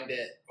I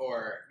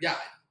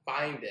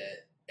find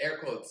it, air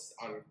quotes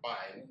on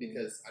find,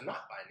 because I'm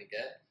not finding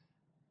it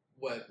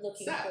with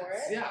looking sex. for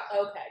it? Yeah.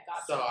 Okay,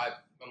 gotcha. So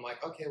I'm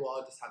like, okay, well,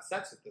 I'll just have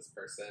sex with this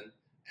person.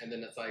 And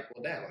then it's like,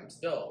 well, damn, I'm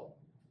still...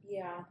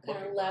 Yeah,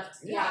 kind of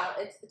left. Yeah.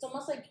 It's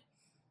almost like...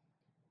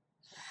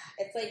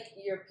 It's like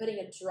you're putting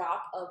a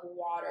drop of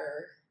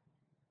water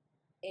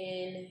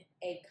in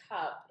a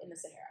cup in the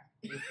Sahara.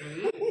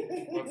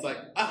 Mm-hmm. It's like,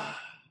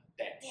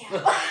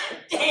 damn.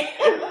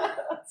 Damn.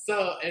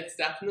 So it's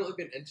definitely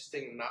been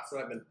interesting, and that's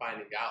what I've been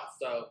finding out.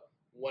 So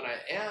when I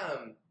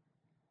am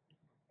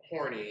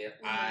horny,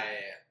 I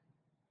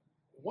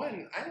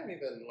don't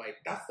even, like,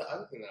 that's the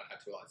other thing that I had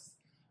to realize.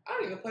 I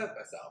don't even play with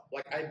myself.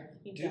 Like,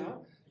 You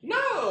don't?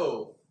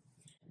 No!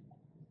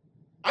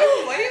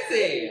 I'm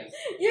lazy!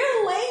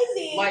 You're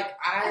lazy! Like,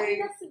 I think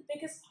that's the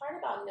biggest part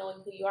about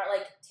knowing who you are,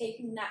 like,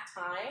 taking that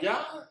time.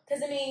 Yeah.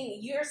 Because, I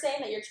mean, you're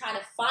saying that you're trying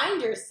to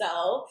find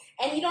yourself,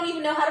 and you don't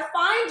even know how to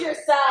find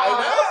yourself.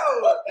 I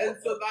know! And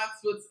so that's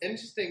what's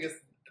interesting is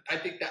I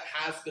think that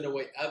has been a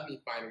way of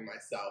me finding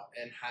myself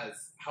and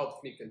has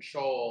helped me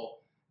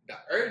control the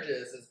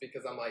urges is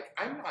because I'm like,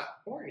 I'm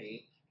not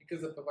horny,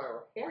 because if I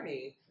were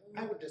horny,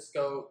 I would just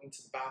go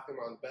into the bathroom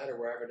or on the bed or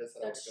wherever it is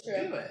that That's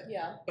I would do it.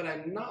 Yeah. But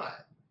I'm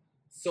not.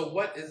 So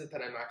what is it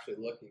that I'm actually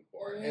looking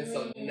for? And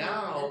so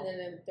now... And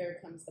then there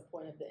comes the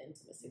point of the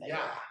intimacy that you're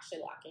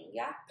actually lacking.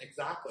 Yeah.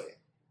 Exactly.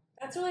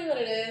 That's really what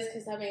it is,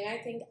 because, I mean, I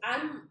think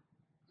I'm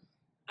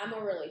a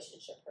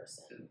relationship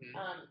person.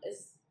 Mm-hmm.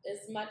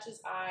 As much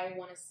as I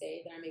want to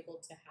say that I'm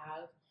able to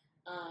have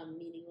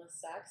meaningless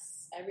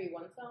sex every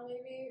once in a while,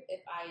 maybe,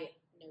 if I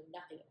know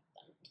nothing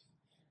about them,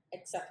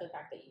 except for the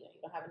fact that, you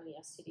don't have any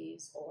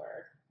STDs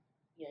or...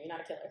 you're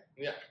not a killer.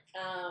 Yeah.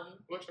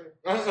 Which one?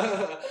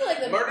 Like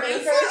the Murder main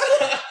is-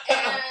 person.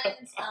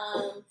 And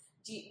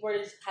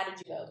how did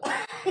you go?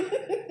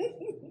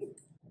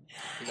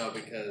 No,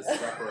 because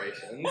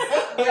reparations.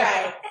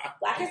 Right.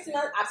 Black History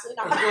Month,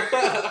 absolutely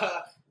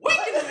not.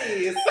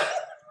 Weaknesses.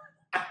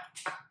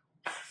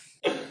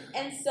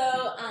 And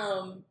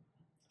so,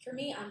 for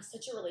me, I'm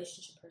such a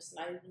relationship person.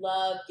 I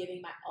love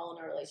giving my all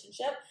in a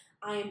relationship.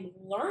 I'm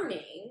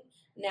learning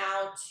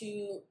now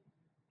to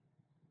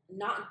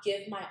not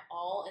give my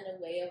all in a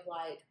way of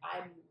like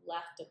I'm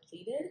left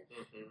depleted,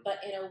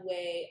 but in a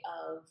way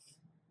of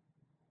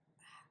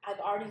I've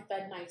already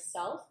fed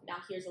myself. Now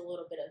here's a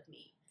little bit of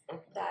me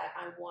that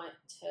I want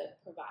to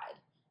provide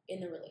in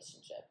the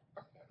relationship.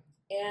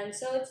 And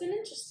so it's been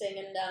interesting,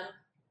 and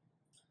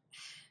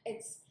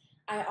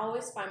I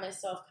always find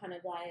myself kind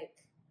of like,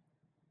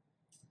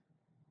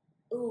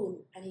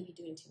 ooh, I may be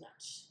doing too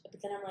much,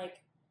 but then I'm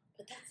like,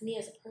 but that's me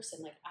as a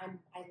person. Like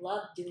I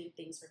love doing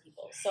things for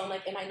people. So I'm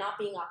like, am I not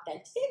being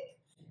authentic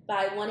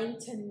by wanting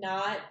to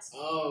not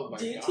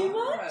do too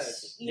much?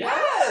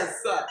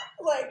 Yes.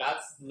 Like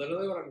that's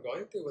literally what I'm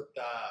going through with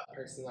the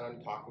person that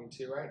I'm talking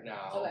to right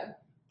now. Okay.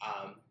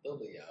 The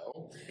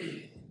Leo. Do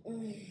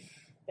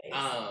you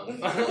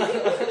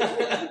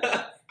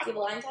have a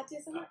line tattoo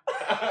somewhere?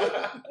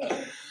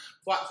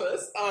 Plot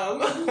twist.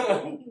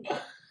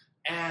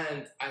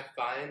 And I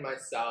find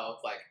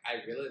myself like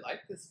I really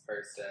like this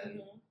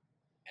person.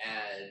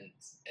 And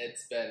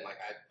it's been, like,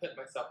 I've put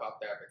myself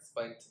out there, I've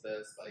explained to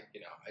this, like,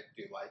 I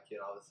do like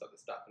you and all this other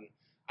stuff, and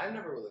I've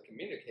never really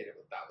communicated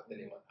with that with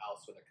anyone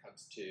else when it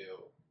comes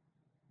to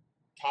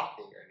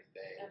talking or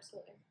anything.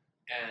 Absolutely.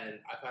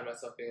 And I find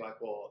myself being like,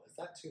 well, is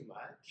that too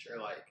much? Or,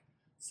 like,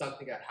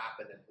 something had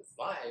happened in his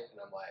life, and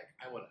I'm like,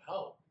 I want to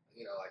help.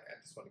 You know, like, I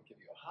just want to give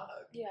you a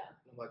hug. Yeah.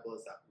 And I'm like, well,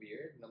 is that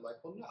weird? And I'm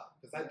like, well, no,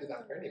 because I do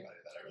that for anybody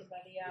that I really,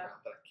 yeah.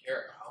 that I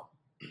care about.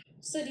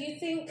 So do you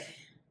think,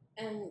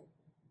 and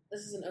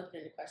this is an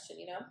open-ended question,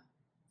 you know,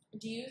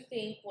 do you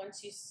think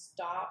once you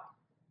stop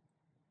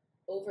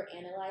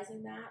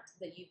overanalyzing that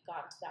you've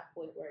gotten to that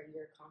point where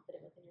you're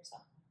confident within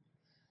yourself?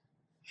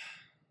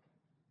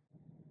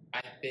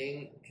 I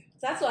think.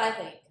 So that's what I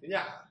think.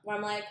 Yeah. Where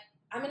I'm like,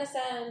 I'm going to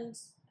send,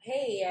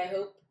 hey, I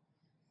hope,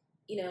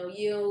 you know,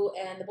 you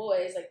and the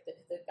boys, like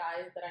the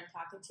guys that I'm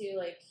talking to,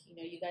 like, you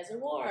know, you guys are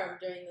warm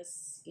during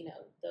this, you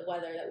know, the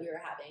weather that we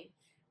were having.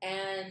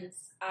 And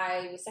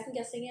I was second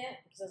guessing it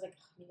because I was like,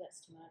 oh, maybe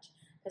that's too much,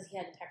 because he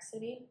hadn't texted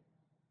me.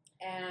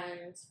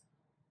 And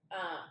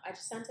I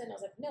just sent it and I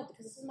was like, no,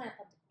 because this is my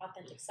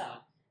authentic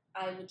self.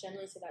 I would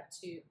generally say that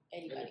to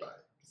anybody.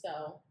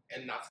 So.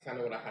 And that's kind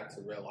of what I had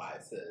to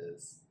realize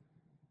is,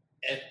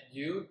 if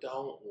you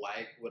don't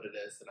like what it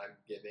is that I'm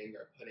giving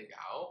or putting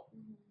out,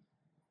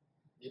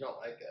 you don't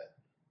like it.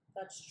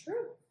 That's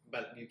true.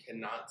 But you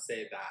cannot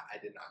say that I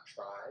did not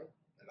try,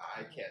 and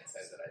I can't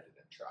say that I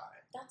didn't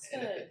try. That's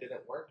and good. If it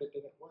didn't work, it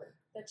didn't work.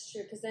 That's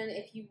true, because then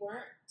if you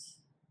weren't,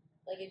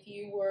 like if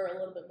you were a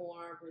little bit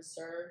more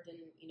reserved and,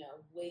 you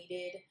know,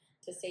 waited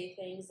to say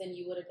things, then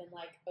you would have been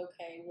like,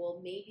 okay, well,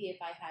 maybe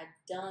if I had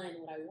done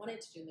what I wanted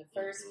to do in the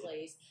first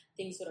place,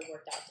 things would have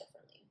worked out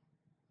differently.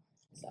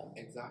 So.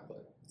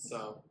 Exactly.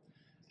 So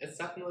it's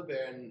definitely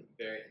been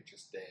very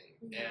interesting.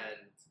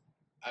 And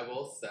I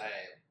will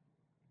say,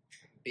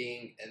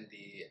 being in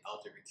the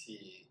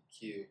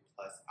LGBTQ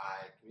plus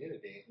I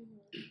community,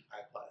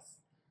 I plus,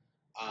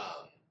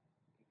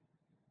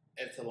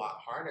 it's a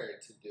lot harder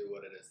to do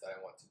what it is that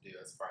I want to do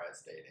as far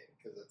as dating,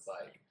 because it's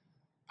like,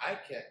 I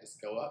can't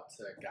just go up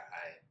to a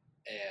guy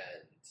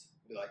and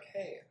be like,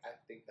 hey, I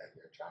think that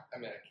you're attractive. I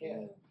mean, I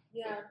can.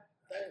 Yeah.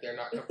 If they're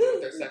not comfortable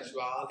with their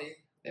sexuality,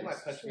 they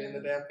might punch me in the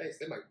damn face.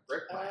 They might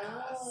break my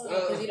ass.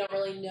 Because you don't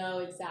really know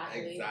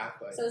exactly.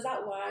 Exactly. So is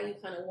that why you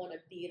kind of want to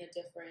be in a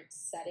different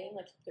setting?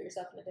 Like, put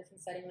yourself in a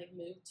different setting, like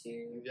move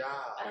to? Yeah.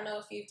 I don't know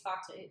if you've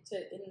talked to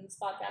in this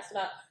podcast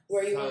about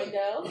where you want to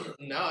go.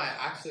 No, I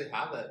actually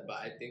haven't, but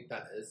I think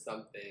that is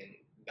something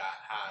that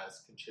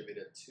has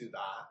contributed to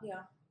that.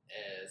 Yeah.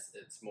 Is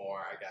it's more,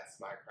 I guess,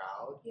 my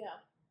crowd. Yeah.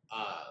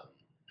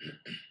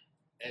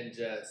 And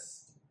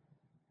just,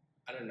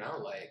 I don't know,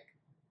 like,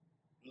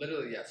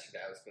 literally yesterday,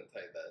 I was going to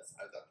tell you this.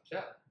 I was at the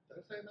gym. Did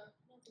I tell you that?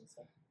 I don't think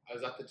so. I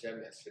was at the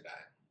gym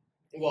yesterday.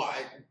 Well,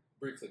 I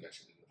briefly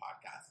mentioned it in the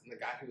podcast. And the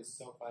guy, he was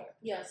so fine.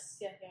 Yes,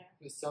 yeah.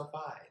 He was so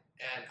fine.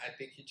 And I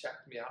think he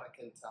checked me out. I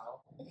couldn't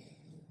tell.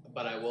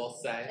 But I will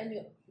say. And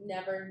you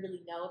never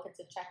really know if it's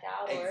a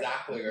checkout or.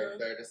 Exactly, or if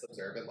they're just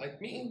observant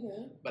like me.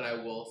 But I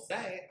will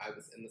say, I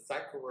was in the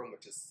cycle room,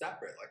 which is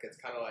separate. Like, it's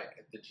kind of like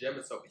if the gym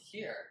is over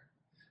here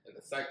and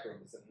the cycle room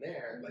is in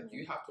there, like,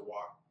 you have to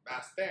walk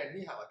past there. And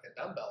he had, like, a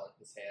dumbbell in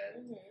his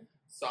hand.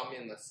 Saw me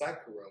in the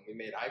cycle room. We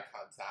made eye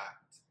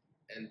contact.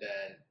 And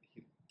then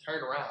he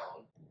turned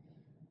around,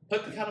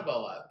 put the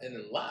kettlebell up, and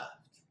then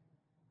left.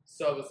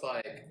 So it was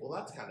like, well,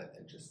 that's kind of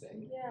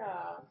interesting.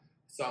 Yeah.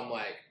 So I'm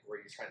like, were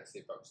you trying to see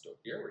if I was still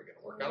here? Were you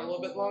going to work out a little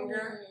bit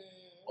longer?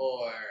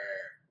 Or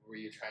were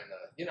you trying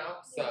to, you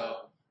know?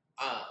 So,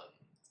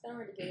 it's kind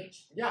of hard to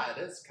gauge. Yeah, it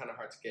is kind of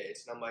hard to gauge.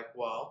 And I'm like,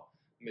 well,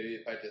 maybe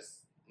if I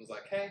just was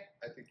like, hey,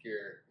 I think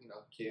you're, you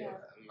know, cute. Yeah.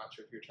 I'm not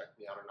sure if you're checking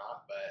me out or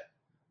not, but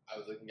I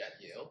was looking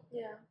at you.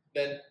 Yeah.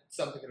 Then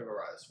something could have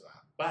arisen from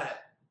that.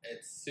 But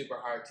it's super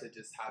hard to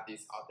just have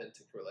these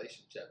authentic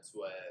relationships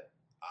with,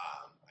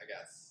 I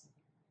guess,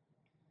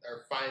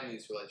 or find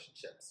these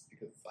relationships,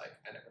 because it's like,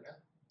 I never know.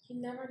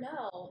 You never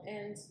know.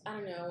 And I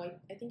don't know,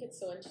 I think it's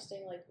so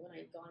interesting, like when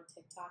I go on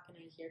TikTok and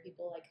I hear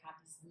people like have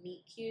these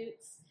meet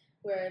cutes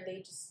where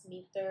they just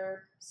meet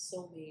their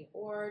soulmate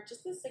or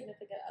just the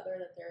significant other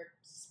that they're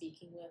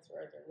speaking with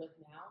or they're with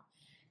now.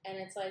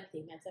 And it's like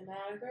they met them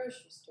at a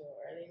grocery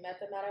store, or they met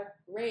them at a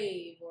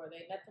rave, or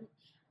they met them.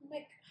 I'm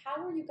like,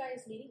 how are you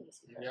guys meeting these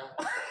people? Yeah.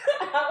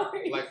 How are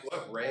you? Like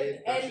what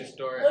rave, grocery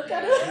store, what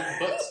kind of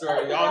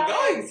bookstore are y'all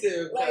going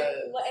to? Like,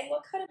 and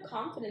what kind of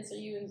confidence are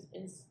you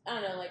in?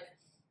 I don't know, like,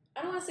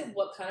 I don't want to say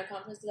what kind of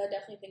confidence, because I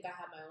definitely think I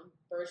have my own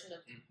version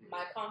of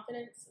my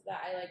confidence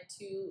that I like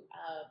to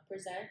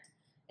present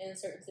in a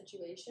certain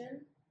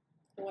situation.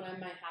 And when I'm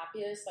my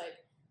happiest, like,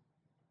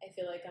 I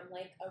feel like I'm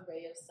like a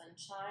ray of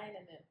sunshine,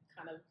 and it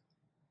kind of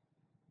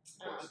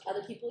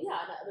other people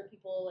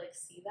like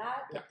see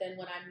that. But then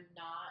when I'm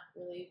not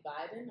really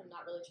vibing, I'm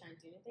not really trying to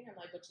do anything, I'm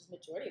like, which is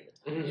majority of the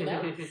time, you know.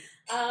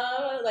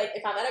 Like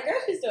if I'm at a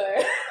grocery store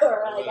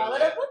or like I'm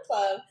at a book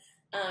club,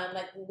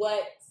 like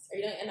what are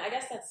you doing? And I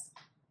guess that's,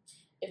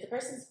 if the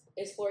person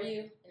is for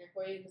you and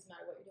for you, doesn't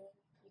matter what you're doing.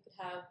 You could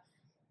have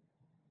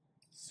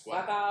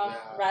fuck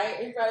off right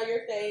in front of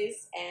your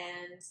face,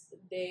 and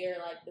they are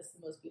like, this is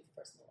the most beautiful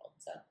person in the world.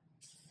 So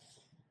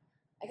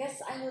I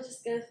guess I will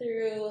just go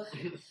through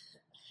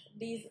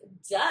these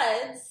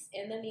duds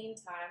in the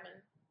meantime,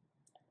 and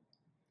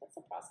that's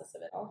the process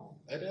of it all.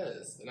 It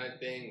is, and I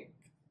think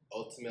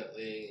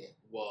ultimately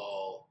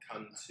we'll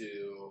come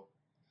to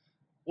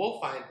we'll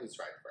find who's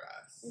right for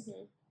us.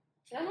 Mm-hmm.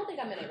 And I don't think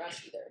I'm in a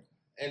rush either.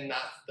 And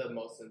that's the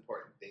most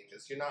important thing,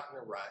 is you're not in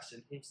a rush.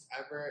 And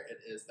whoever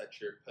it is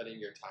that you're putting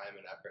your time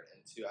and effort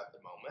into at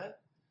the moment,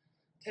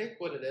 take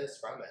what it is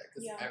from it.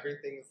 Because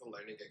everything is a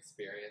learning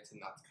experience.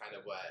 And that's kind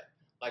of what,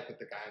 like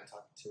with the guy I'm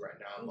talking to right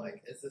now, I'm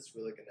like, is this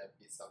really going to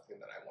be something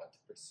that I want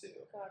to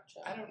pursue?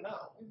 Gotcha. I don't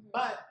know.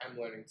 But I'm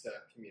learning to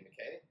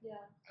communicate.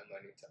 Yeah. I'm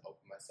learning to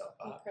open myself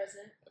up. Be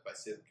present. If I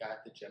see the guy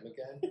at the gym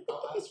again,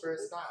 I'll ask for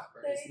his snap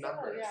or his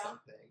number or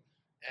something.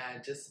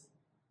 And just,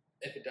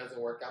 if it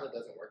doesn't work out, it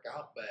doesn't work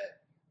out.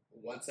 But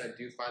once I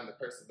do find the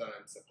person that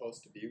I'm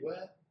supposed to be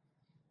with,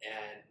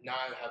 and now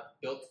I have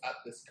built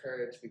up this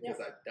courage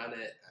because I've done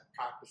it, I've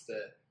practiced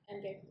it.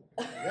 And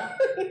Yeah.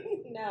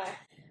 No.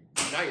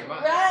 Now you're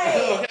mine.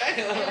 Right.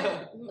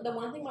 Okay. And the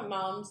one thing my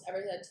mom's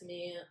ever said to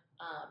me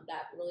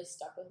that really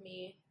stuck with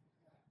me,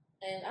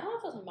 and I don't know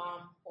if it was my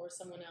mom or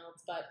someone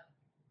else, but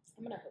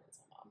I'm going to hope it's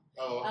my mom.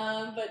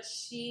 Oh. But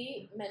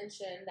she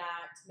mentioned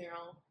that,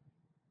 Meryl,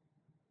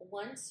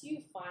 once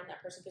you find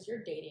that person, because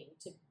you're dating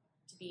to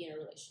be in a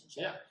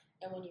relationship,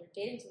 and when you're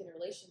dating to be in a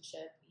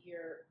relationship,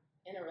 you're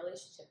in a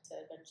relationship to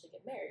eventually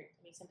get married. I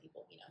mean, some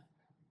people,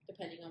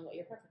 depending on what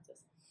your preference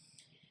is.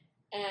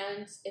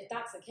 And if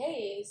that's the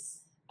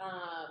case,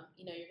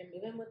 you're going to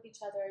move in with each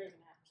other, you're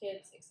going to have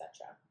kids,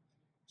 etc.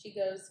 She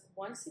goes,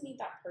 once you meet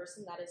that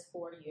person that is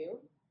for you,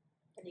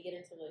 and you get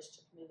into a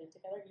relationship, move in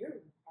together, you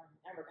are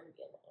never going to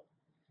be alone.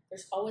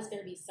 There's always going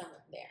to be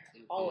someone there.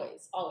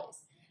 Always,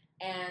 always.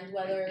 And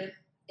whether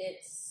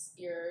it's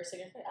your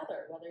significant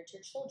other, whether it's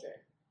your children,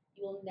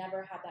 you will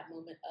never have that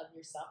moment of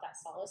yourself, that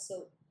solace.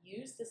 So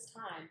use this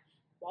time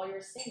while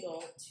you're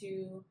single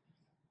to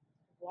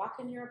walk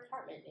in your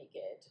apartment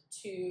naked,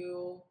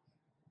 to,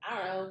 I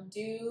don't know,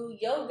 do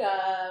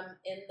yoga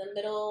in the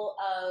middle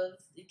of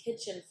the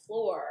kitchen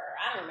floor.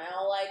 I don't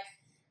know, like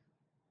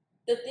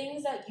the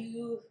things that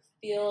you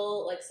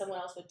feel like someone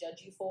else would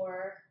judge you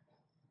for,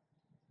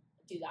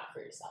 do that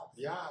for yourself.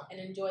 Yeah. And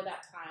enjoy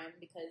that time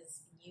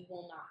because you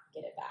will not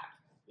get it back.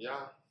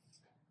 Yeah.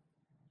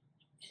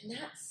 And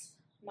that's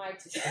my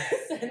 2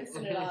 cents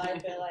in it all, I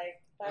feel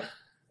like. But,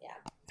 yeah.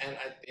 And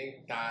I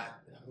think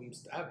that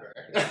whomsoever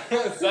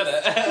said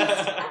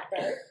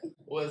it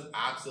was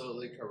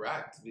absolutely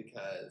correct,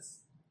 because,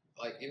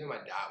 like, even my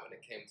dad, when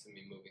it came to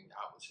me moving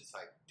out, was just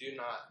like, do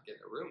not get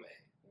a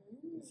roommate.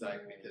 It's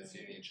like, because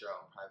you need your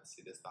own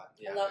privacy, this, that,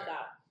 and the other. I love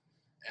that.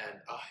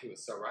 And he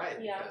was so right,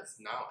 because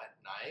now at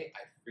night,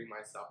 I free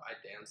myself, I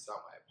dance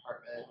out my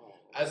apartment.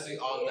 As we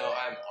all know,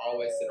 I'm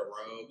always in a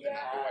robe and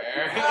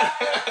underwear.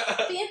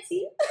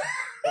 Fancy.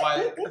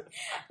 Like,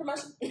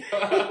 promotion.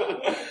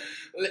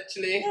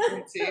 Literally,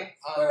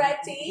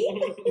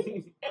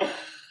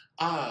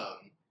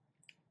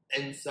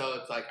 and so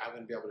it's like, I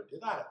wouldn't be able to do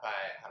that if I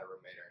had a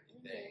roommate or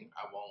anything.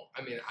 I won't.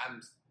 I mean,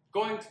 I'm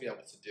going to be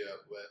able to do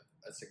it with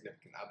a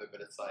significant other,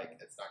 but it's like,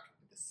 it's not going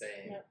to be the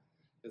same. Yep.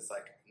 It's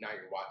like, now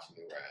you're watching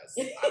me, whereas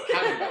I'm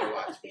having you to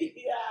watch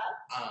me.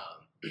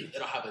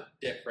 It'll have a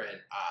different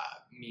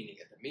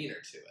meaning and demeanor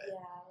to it.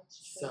 Yeah, that's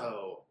true.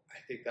 So I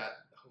think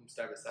that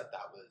whomsoever said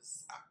that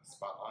was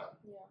spot on.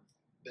 Yeah.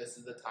 This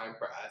is the time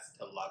for us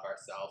to love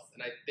ourselves.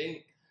 And I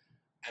think,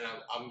 and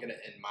I'm going to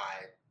end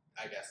my,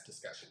 I guess,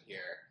 discussion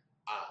here,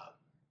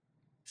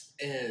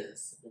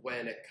 is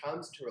when it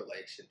comes to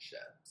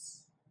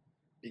relationships,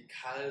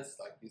 because,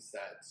 like you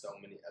said, so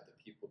many of the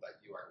people that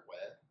you are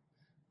with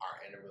are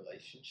in a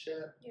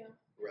relationship,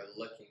 we're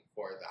looking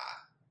for that.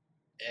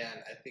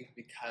 And I think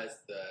because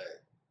the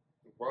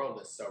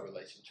world is so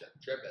relationship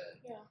driven,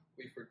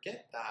 we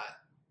forget that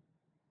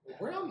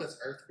we're on this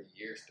earth for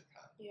years to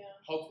come.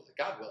 Hopefully,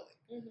 God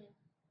willing.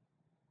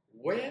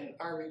 When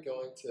are we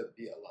going to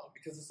be alone?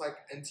 Because it's like,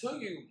 until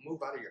you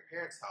move out of your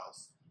parents'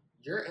 house,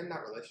 you're in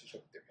that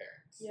relationship with your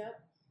parents.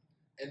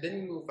 And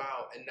then you move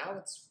out, and now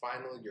it's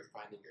finally you're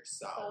finding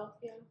yourself.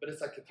 But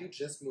it's like, if you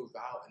just move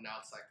out, and now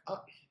it's like,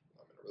 oh,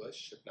 I'm in a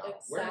relationship now.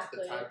 Exactly. Where's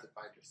the time to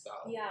find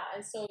yourself? Yeah,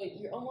 and so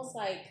you're almost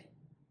like,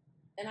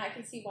 and I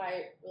can see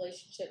why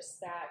relationships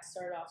that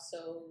start off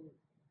so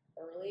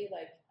early,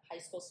 like high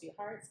school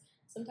sweethearts,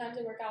 sometimes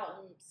they work out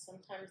and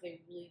sometimes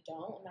they really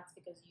don't. And that's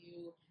because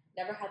you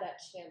never had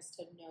that chance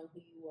to know who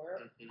you were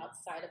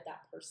outside of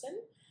that person.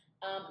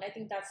 And I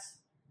think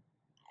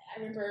I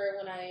remember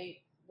when I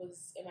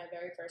was in my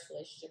very first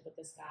relationship with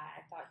this guy,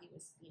 I thought he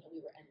was,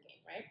 we were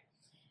endgame, right?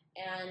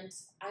 And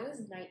I was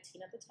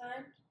 19 at the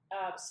time.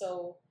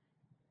 So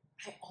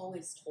I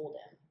always told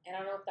him, and I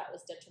don't know if that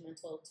was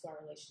detrimental to our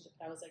relationship,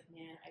 but I was like,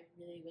 man, I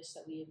really wish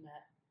that we had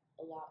met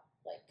a lot,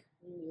 like,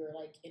 when we were,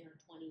 like, in our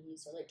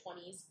 20s or late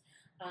 20s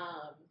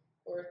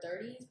or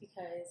 30s,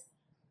 because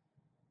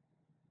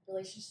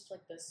relationships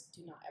like this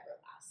do not ever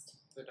last.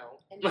 They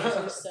don't. And because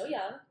we're so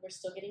young, we're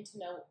still getting to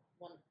know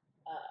one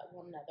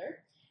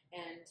another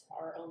and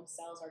our own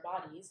selves, our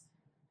bodies.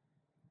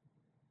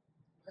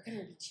 We're going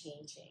to be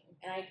changing.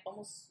 And I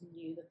almost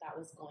knew that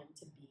was going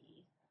to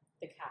be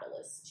the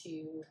catalyst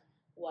to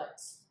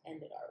what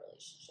ended our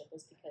relationship,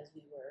 was because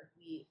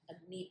we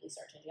immediately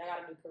started changing. I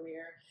got a new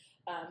career.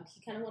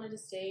 He kind of wanted to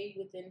stay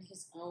within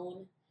his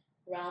own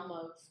realm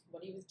of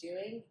what he was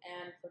doing,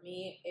 and for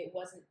me, it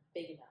wasn't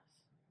big enough.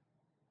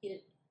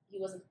 He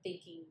wasn't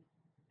thinking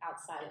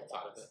outside of the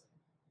box,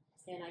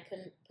 and I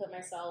couldn't put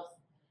myself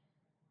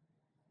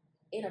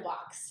in a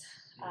box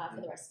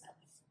for the rest of my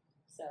life.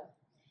 So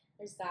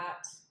there's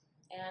that,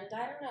 and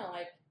I don't know,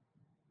 like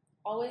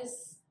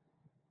always.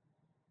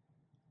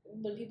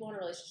 When people in a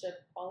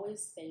relationship,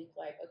 always think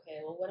like,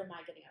 okay, well, what am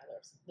I getting out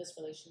of this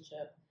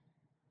relationship?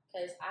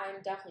 Because I'm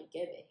definitely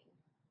giving,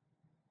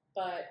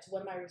 but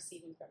what am I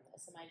receiving from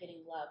this? Am I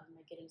getting love? Am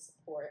I getting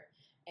support?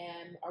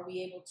 And are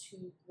we able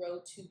to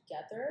grow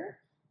together?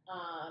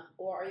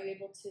 Or are you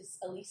able to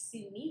at least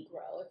see me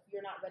grow if you're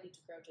not ready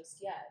to grow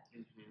just yet,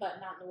 but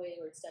not in a way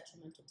where it's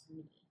detrimental to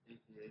me?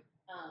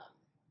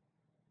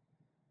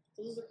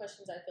 Those are the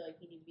questions I feel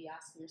like we need to be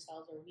asking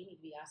ourselves, or we need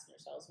to be asking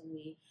ourselves when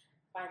we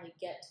finally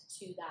get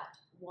to that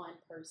one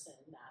person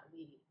that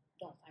we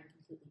don't find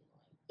completely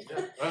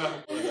annoying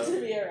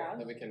to be around.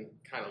 That we can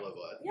kind of live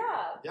with.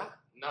 Yeah. Yeah.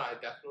 No, I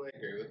definitely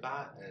agree with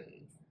that,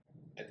 and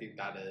I think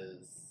that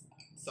is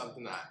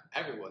something that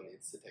everyone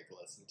needs to take a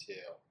listen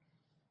to,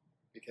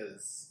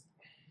 because,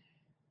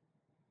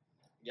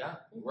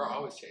 we're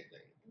always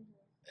changing.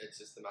 It's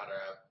just a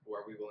matter of who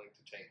are we willing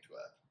to change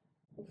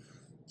with.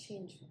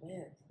 Change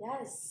with.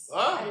 Yes.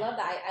 Oh. I love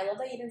that. I love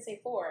that you didn't say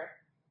for.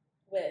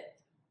 With.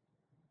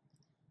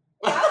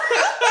 That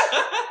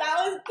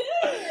was good.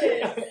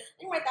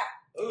 I like that.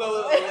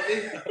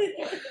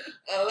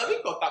 Let me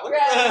quote that one.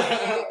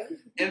 Right.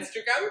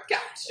 Instagram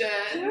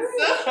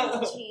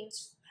captions. Change.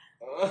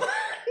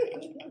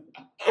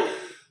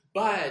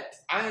 But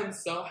I am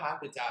so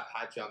happy to have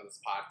had you on this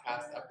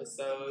podcast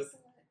episode. Thank you so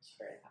much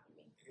for having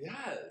me.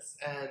 Yes,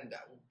 and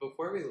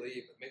before we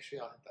leave, make sure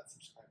y'all hit that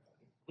subscribe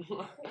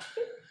button.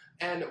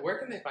 And where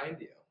can they find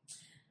you?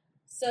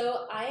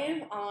 So I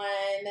am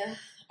on,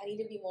 I need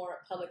to be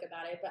more public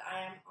about it, but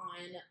I am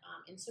on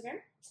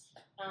Instagram.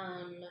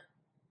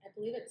 I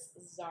believe it's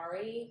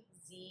Zari,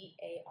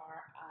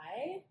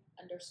 Zari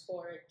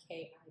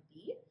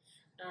 _KIB.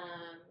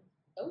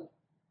 Oh,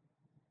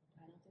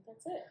 I don't think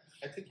that's it.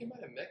 I think you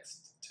might have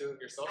mixed two of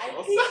your socials. I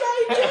think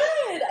I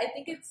did. I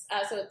think it's,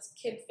 so it's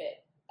KibFit.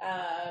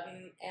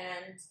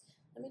 And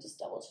let me just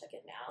double check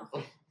it now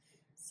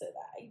so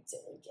that I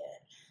didn't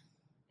get.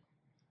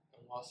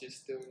 And while she's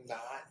doing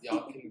that,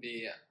 y'all can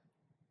be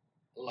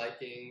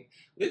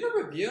leave a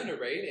review and a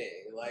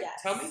rating.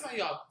 Tell me how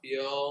y'all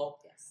feel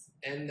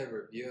in the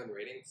review and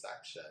rating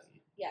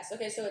section. Yes,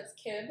 okay, so it's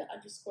Kib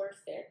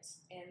 _fit,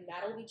 and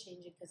that'll be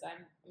changing because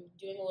I'm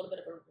doing a little bit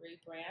of a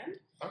rebrand.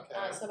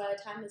 Okay. So by the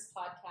time this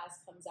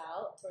podcast comes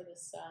out, or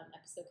this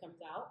episode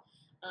comes out,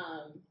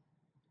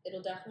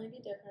 it'll definitely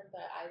be different,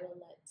 but I will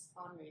let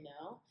Henri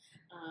know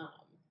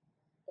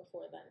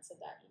before then so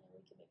that, we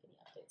can make any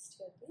updates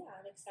to it. But yeah,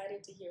 I'm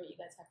excited to hear what you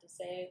guys have to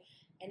say.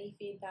 Any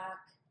feedback,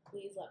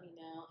 please let me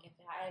know. If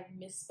I've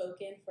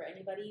misspoken for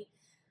anybody,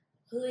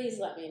 please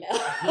let me know.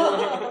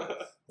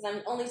 Because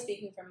I'm only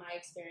speaking from my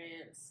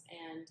experience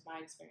and my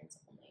experience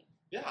only.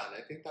 Yeah, and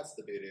I think that's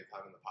the beauty of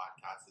having the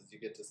podcast is you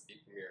get to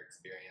speak from your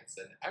experience.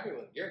 And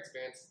your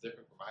experience is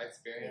different from my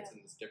experience,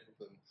 and it's different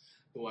from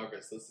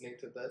whoever's listening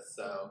to this.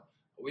 So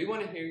we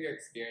want to hear your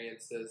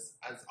experiences.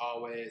 As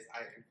always,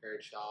 I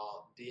encourage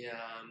y'all,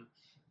 DM,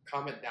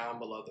 comment down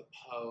below the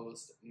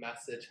post,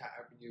 message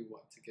however you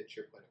want to get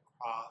your point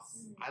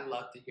across. I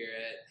love to hear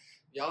it.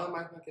 Y'all in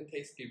my fucking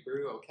tasty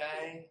brew,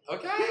 okay?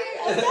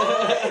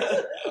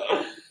 Okay!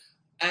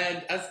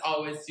 And as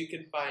always, you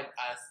can find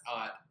us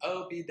on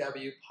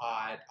OBW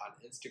Pod on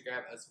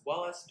Instagram as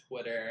well as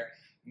Twitter.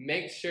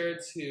 Make sure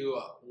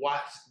to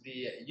watch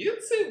the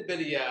YouTube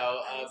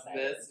video of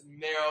Miss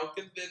Meryl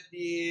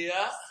Kavithy.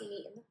 See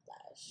me in the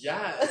flesh.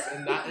 Yes,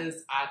 and that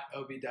is at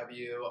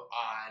OBW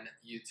on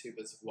YouTube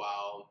as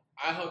well.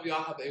 I hope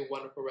y'all have a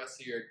wonderful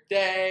rest of your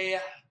day.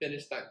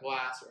 Finish that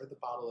glass or the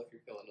bottle if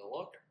you're feeling a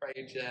little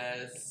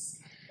courageous.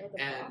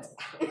 And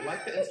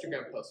like the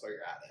Instagram post while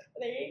you're at it.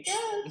 There you go.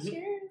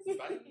 Cheers.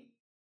 Bye.